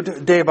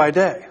renewed day by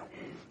day.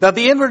 Now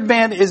the inward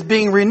man is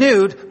being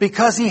renewed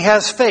because he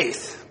has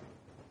faith.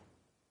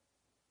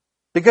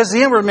 Because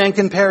the inward man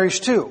can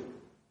perish too.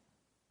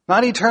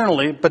 Not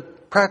eternally,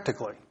 but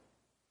practically.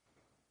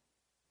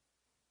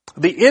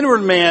 The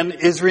inward man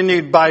is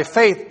renewed by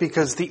faith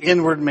because the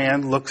inward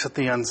man looks at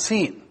the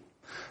unseen.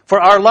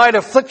 For our light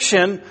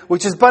affliction,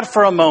 which is but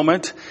for a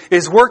moment,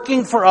 is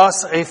working for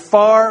us a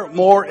far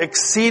more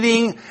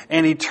exceeding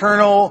and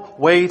eternal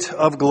weight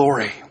of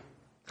glory.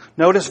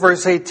 Notice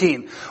verse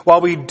 18.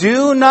 While we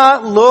do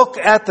not look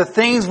at the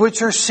things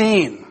which are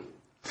seen,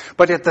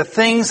 but at the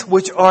things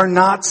which are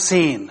not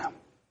seen.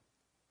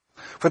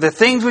 For the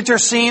things which are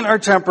seen are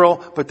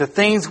temporal, but the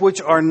things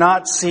which are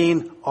not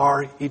seen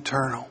are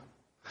eternal.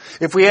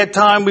 If we had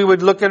time, we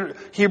would look at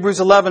Hebrews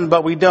 11,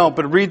 but we don't.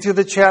 But read through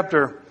the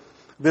chapter,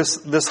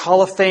 this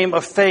hall of fame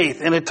of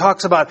faith. And it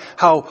talks about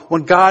how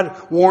when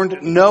God warned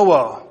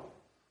Noah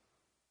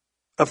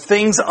of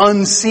things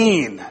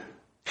unseen,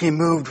 he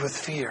moved with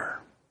fear.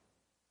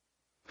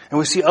 And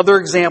we see other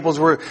examples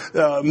where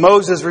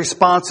Moses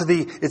responds to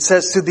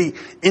the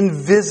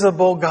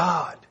invisible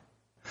God.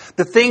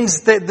 The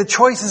things the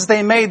choices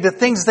they made, the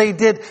things they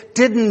did,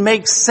 didn't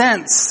make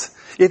sense.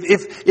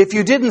 If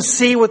you didn't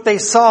see what they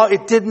saw,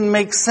 it didn't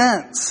make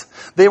sense.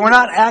 They were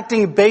not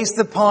acting based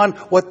upon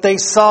what they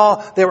saw.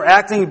 They were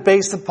acting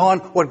based upon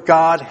what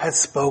God had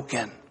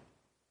spoken.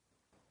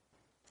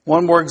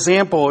 One more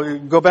example.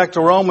 Go back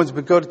to Romans,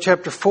 but go to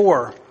chapter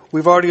 4.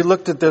 We've already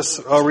looked at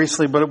this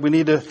recently, but we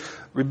need to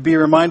be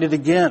reminded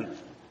again.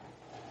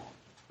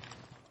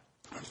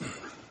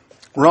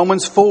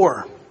 Romans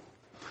 4.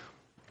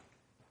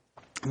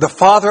 The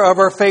father of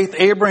our faith,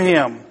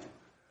 Abraham.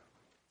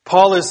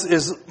 Paul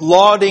is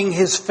lauding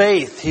his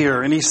faith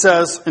here. And he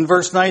says in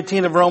verse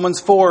 19 of Romans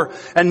 4,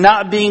 and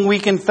not being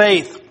weak in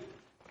faith,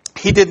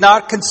 he did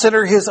not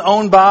consider his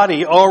own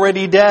body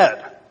already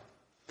dead,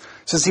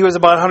 since he was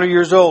about 100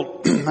 years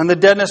old, and the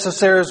deadness of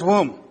Sarah's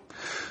womb.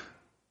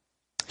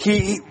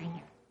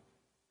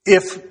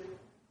 If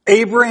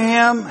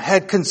Abraham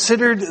had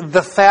considered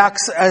the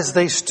facts as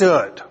they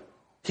stood,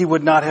 he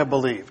would not have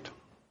believed.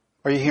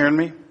 Are you hearing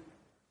me?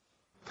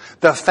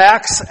 The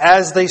facts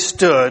as they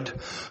stood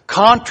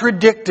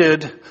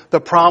contradicted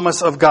the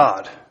promise of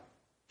God.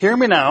 Hear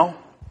me now.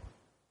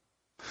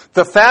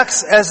 The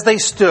facts as they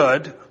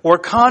stood were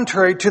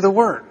contrary to the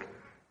word.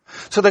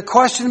 So the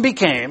question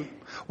became,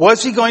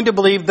 was he going to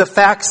believe the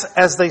facts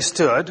as they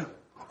stood,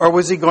 or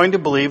was he going to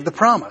believe the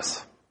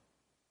promise?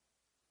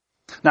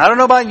 Now, I don't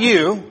know about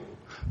you,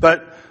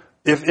 but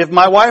if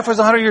my wife was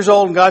 100 years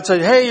old and God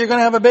said, hey, you're going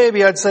to have a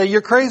baby, I'd say,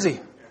 you're crazy.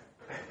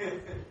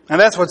 And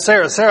that's what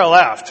Sarah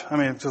laughed. I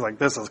mean, she was like,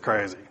 this is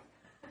crazy.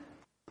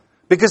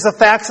 Because the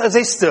facts as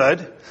they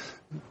stood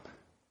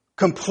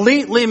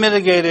completely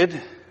mitigated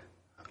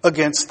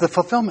against the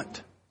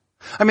fulfillment.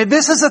 I mean,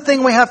 this is the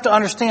thing we have to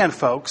understand,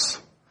 folks.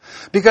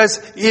 Because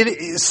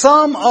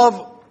some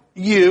of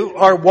you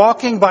are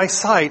walking by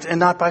sight and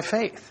not by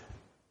faith.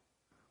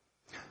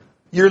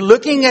 You're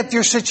looking at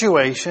your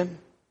situation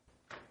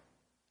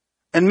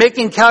and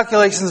making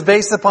calculations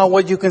based upon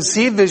what you can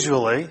see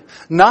visually,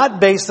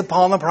 not based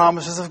upon the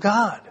promises of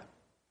God.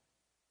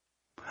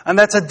 And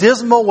that's a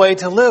dismal way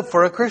to live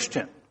for a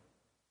Christian,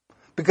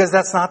 because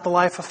that's not the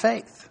life of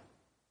faith.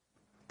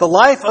 The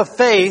life of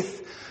faith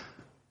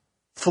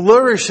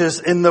flourishes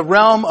in the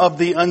realm of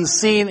the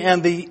unseen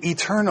and the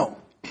eternal.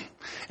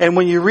 And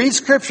when you read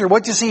Scripture,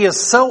 what you see is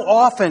so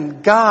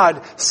often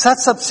God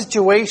sets up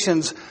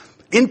situations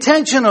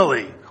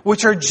intentionally,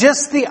 which are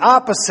just the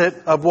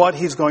opposite of what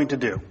He's going to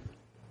do.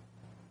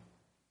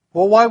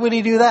 Well, why would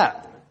He do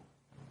that?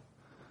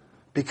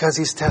 Because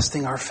He's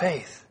testing our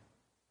faith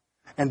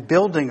and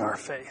building our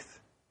faith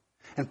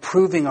and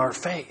proving our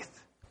faith.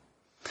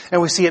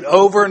 And we see it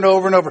over and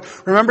over and over.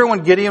 Remember when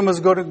Gideon was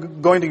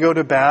going to go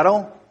to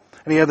battle?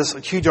 And he had this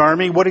huge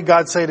army? What did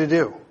God say to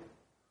do?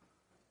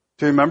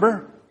 Do you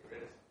remember?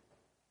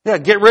 Yeah,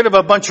 get rid of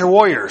a bunch of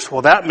warriors.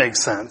 Well, that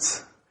makes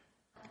sense.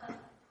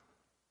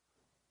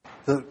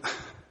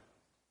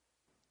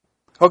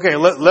 Okay,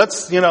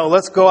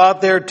 let's go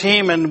out there,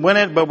 team, and win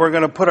it, but we're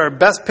going to put our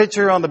best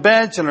pitcher on the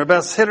bench and our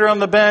best hitter on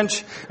the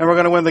bench, and we're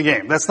going to win the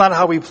game. That's not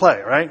how we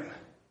play, right?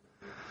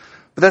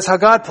 But that's how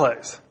God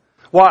plays.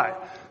 Why?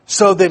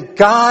 So that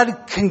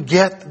God can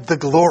get the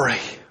glory.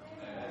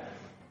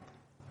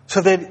 So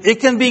that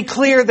it can be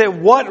clear that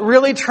what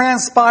really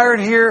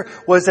transpired here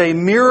was a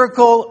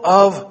miracle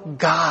of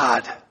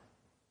God.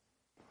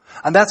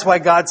 And that's why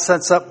God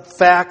sets up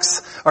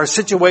facts or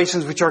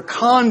situations which are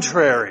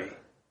contrary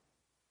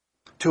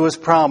to His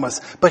promise.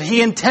 But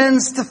He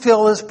intends to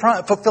fulfill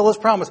His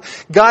promise.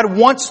 God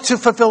wants to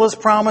fulfill His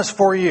promise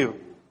for you.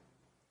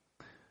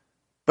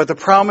 But the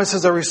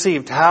promises are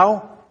received.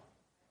 How?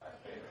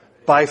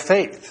 By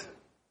faith.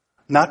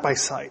 Not by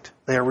sight.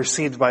 They are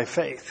received by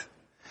faith.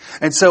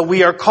 And so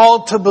we are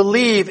called to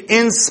believe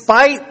in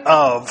spite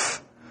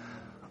of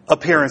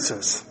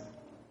appearances.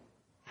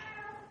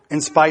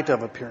 In spite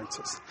of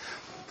appearances.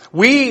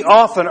 We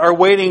often are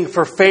waiting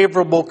for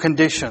favorable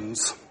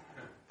conditions,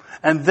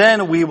 and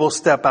then we will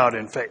step out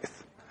in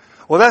faith.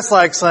 Well, that's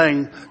like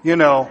saying,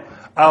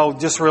 I'll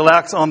just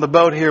relax on the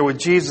boat here with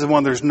Jesus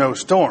when there's no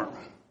storm.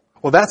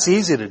 Well, that's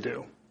easy to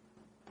do.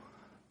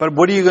 But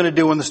what are you going to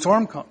do when the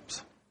storm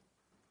comes?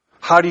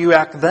 How do you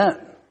act then?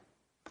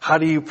 How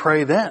do you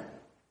pray then?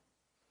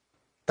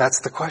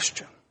 That's the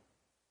question.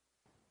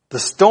 The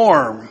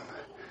storm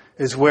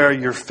is where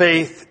your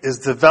faith is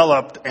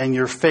developed and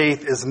your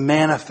faith is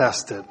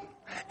manifested.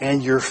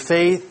 And your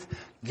faith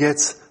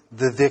gets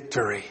the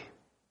victory.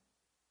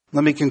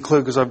 Let me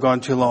conclude because I've gone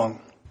too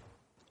long.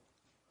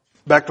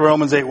 Back to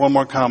Romans 8, one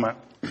more comment.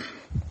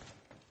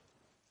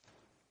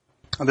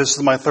 And this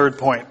is my third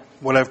point,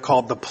 what I've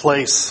called the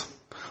place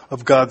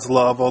of God's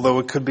love, although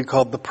it could be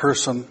called the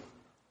person.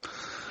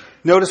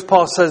 Notice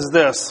Paul says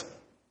this.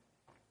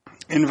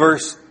 In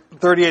verse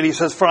 38 he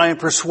says, "For I am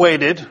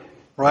persuaded,"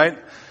 right?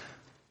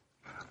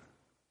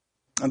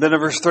 And then in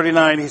verse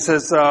 39 he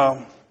says,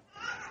 "that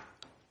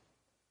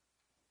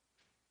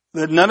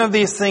none of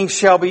these things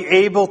shall be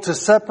able to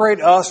separate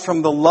us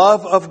from the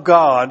love of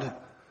God,"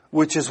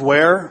 which is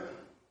where?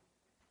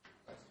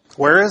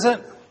 Where is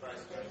it?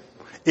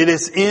 It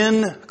is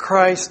in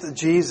Christ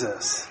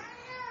Jesus.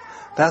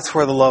 That's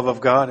where the love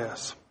of God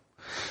is.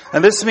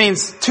 And this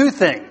means two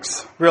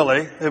things,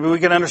 really. We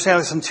can understand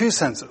this in two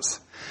senses.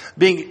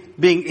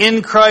 Being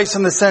in Christ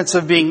in the sense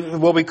of being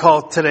what we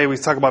call today, we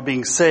talk about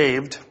being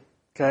saved.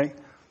 Okay?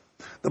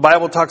 The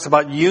Bible talks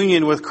about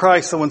union with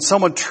Christ. So when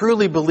someone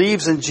truly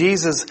believes in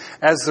Jesus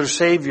as their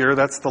Savior,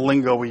 that's the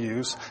lingo we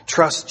use,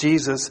 trust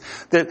Jesus,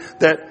 that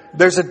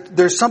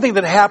there's something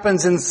that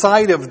happens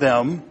inside of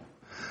them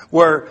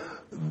where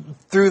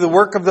through the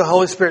work of the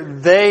Holy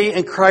Spirit, they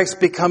and Christ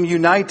become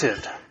united.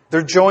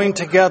 They're joined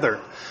together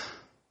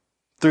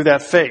through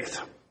that faith.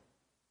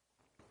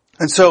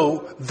 And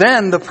so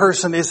then the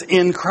person is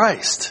in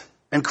Christ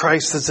and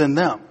Christ is in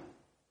them.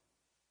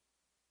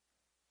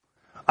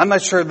 I'm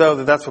not sure, though,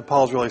 that that's what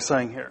Paul's really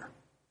saying here.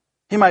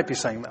 He might be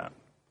saying that.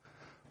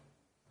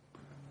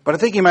 But I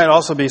think he might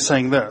also be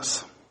saying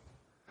this.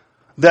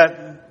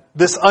 That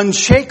this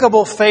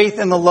unshakable faith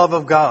in the love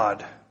of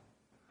God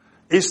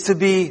is to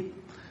be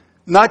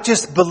not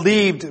just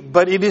believed,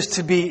 but it is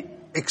to be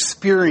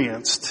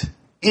experienced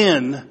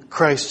in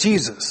Christ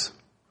Jesus.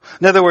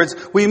 In other words,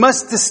 we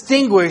must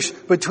distinguish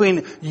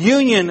between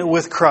union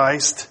with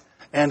Christ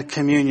and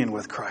communion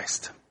with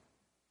Christ.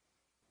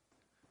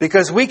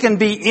 Because we can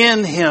be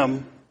in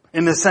Him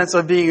in the sense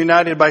of being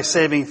united by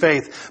saving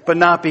faith, but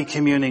not be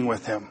communing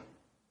with Him.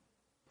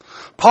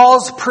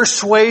 Paul's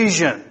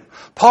persuasion,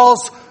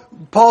 Paul's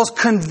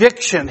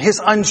conviction,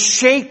 his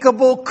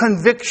unshakable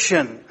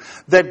conviction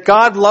that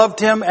God loved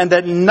him and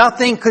that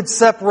nothing could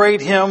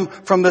separate him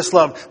from this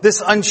love.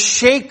 This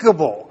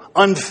unshakable,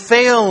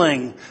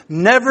 unfailing,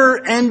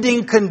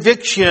 never-ending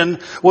conviction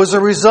was a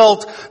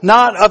result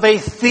not of a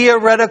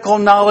theoretical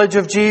knowledge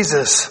of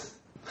Jesus.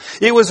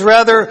 It was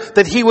rather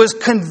that he was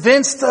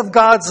convinced of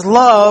God's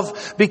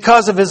love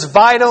because of his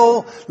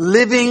vital,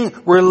 living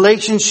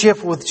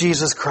relationship with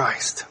Jesus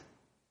Christ.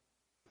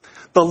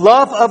 The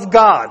love of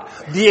God,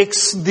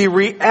 the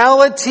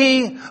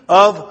reality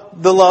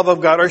of the love of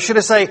God, or should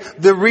I say,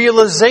 the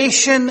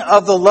realization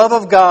of the love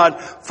of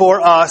God for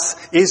us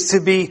is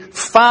to be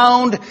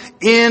found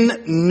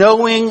in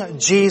knowing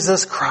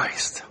Jesus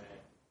Christ.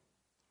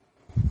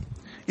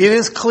 It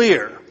is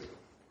clear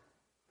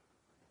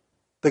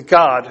that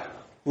God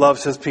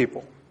loves His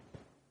people.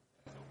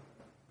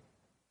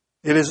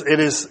 It is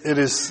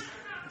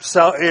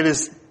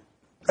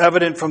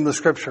evident from the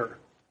Scripture.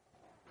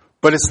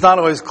 But it's not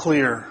always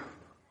clear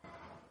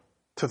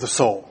to the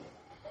soul.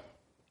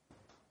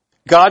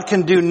 God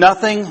can do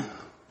nothing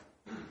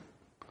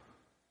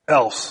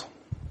else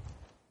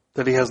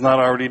that He has not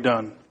already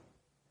done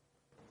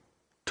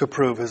to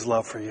prove His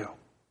love for you.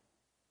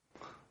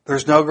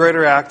 There's no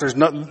greater act. There's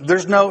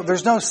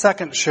no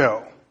second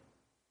show.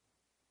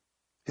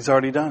 He's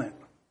already done it.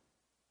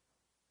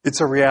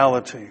 It's a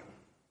reality.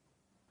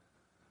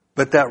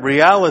 But that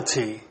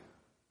reality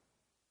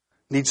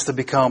needs to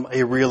become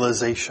a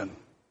realization.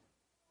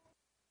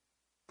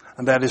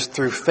 And that is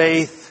through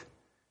faith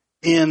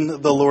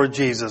in the Lord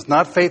Jesus.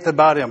 Not faith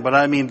about Him, but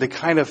I mean the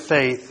kind of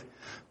faith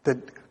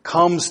that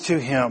comes to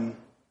Him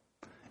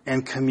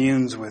and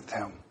communes with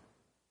Him.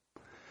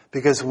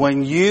 Because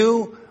when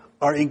you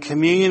are in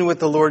communion with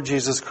the Lord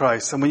Jesus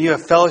Christ, and when you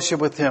have fellowship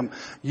with Him,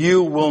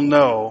 you will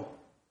know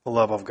the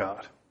love of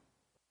God.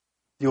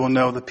 You will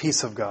know the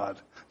peace of God.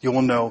 You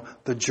will know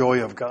the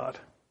joy of God.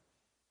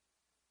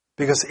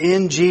 Because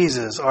in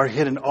Jesus are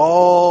hidden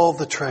all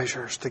the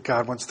treasures that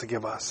God wants to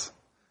give us.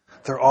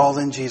 They're all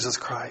in Jesus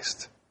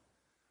Christ.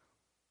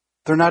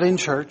 They're not in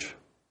church.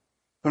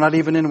 They're not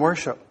even in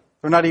worship.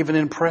 They're not even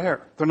in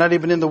prayer. They're not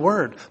even in the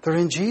Word. They're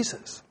in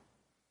Jesus.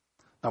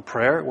 Now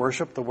prayer,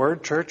 worship, the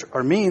Word, church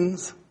are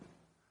means.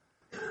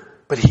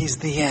 But He's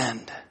the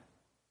end.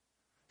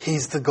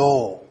 He's the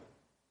goal.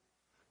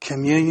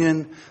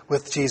 Communion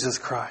with Jesus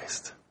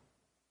Christ.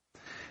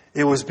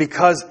 It was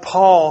because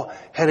Paul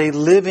had a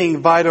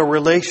living, vital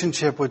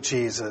relationship with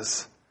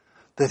Jesus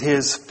that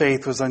his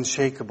faith was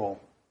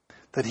unshakable,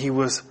 that he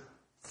was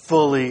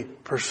fully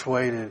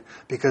persuaded,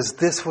 because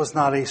this was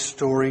not a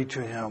story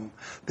to him.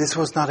 This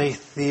was not a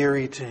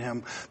theory to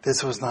him.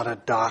 This was not a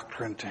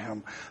doctrine to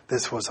him.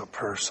 This was a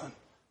person,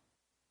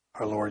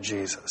 our Lord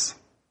Jesus.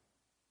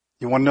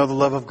 You want to know the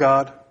love of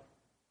God?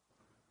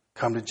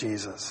 Come to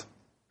Jesus.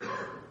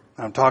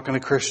 I'm talking to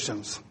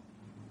Christians.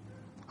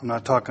 I'm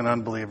not talking to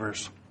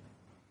unbelievers.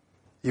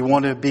 You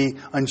want to be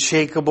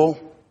unshakable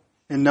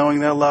in knowing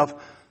that love?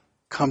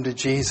 Come to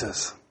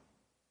Jesus.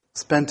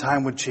 Spend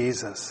time with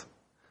Jesus.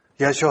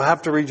 Yes, you'll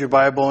have to read your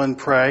Bible and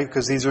pray,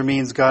 because these are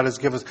means God has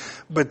given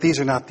us. But these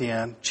are not the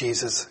end.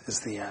 Jesus is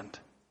the end.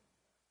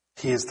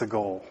 He is the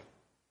goal.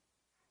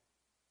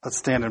 Let's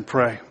stand and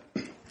pray.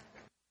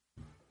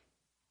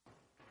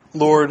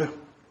 Lord,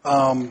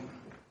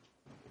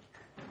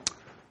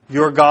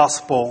 your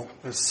gospel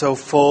is so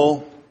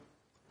full,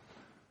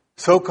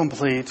 so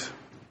complete,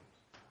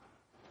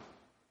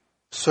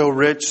 so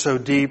rich, so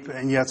deep,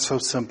 and yet so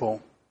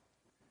simple.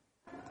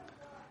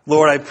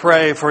 Lord, I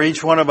pray for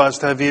each one of us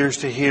to have ears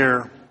to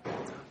hear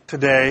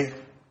today.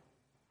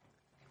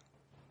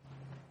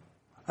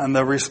 And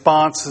the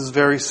response is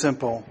very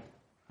simple.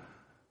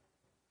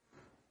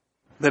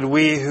 That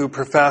we who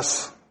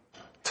profess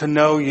to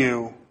know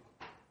you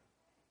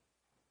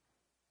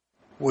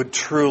would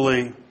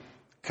truly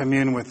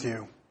commune with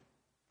you.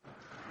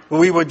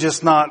 We would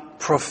just not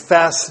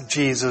profess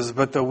Jesus,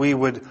 but that we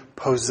would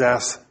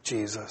possess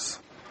Jesus.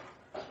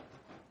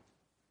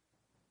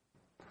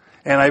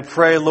 And I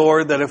pray,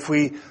 Lord, that if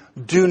we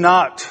do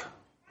not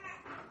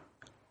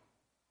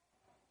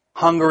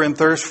hunger and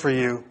thirst for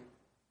you,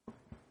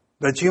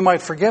 that you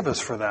might forgive us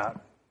for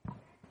that.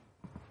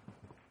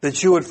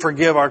 That you would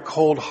forgive our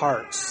cold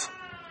hearts.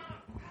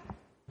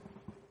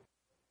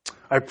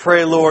 I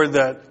pray, Lord,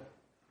 that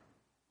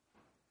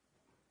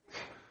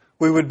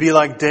we would be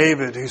like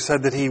David, who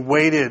said that he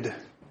waited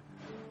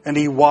and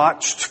he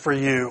watched for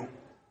you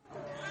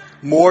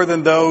more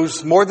than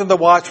the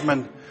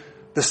watchmen,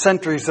 the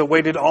sentries that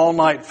waited all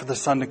night for the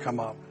sun to come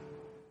up.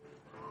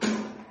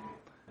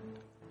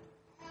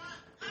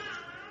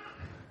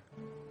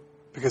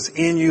 Because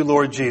in you,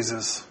 Lord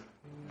Jesus,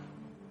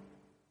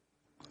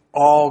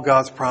 all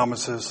God's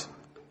promises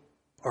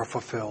are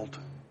fulfilled.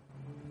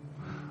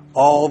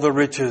 All the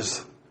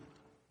riches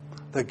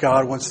that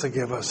God wants to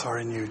give us are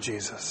in you,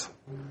 Jesus.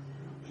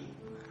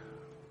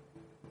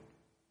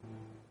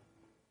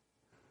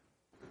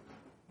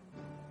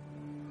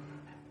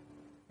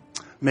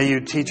 May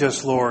you teach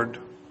us, Lord,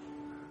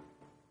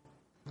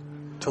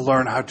 to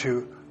learn how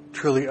to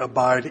truly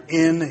abide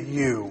in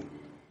you.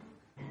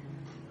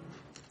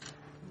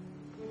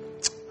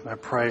 And I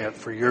pray it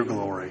for your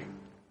glory.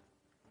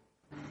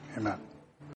 Amen.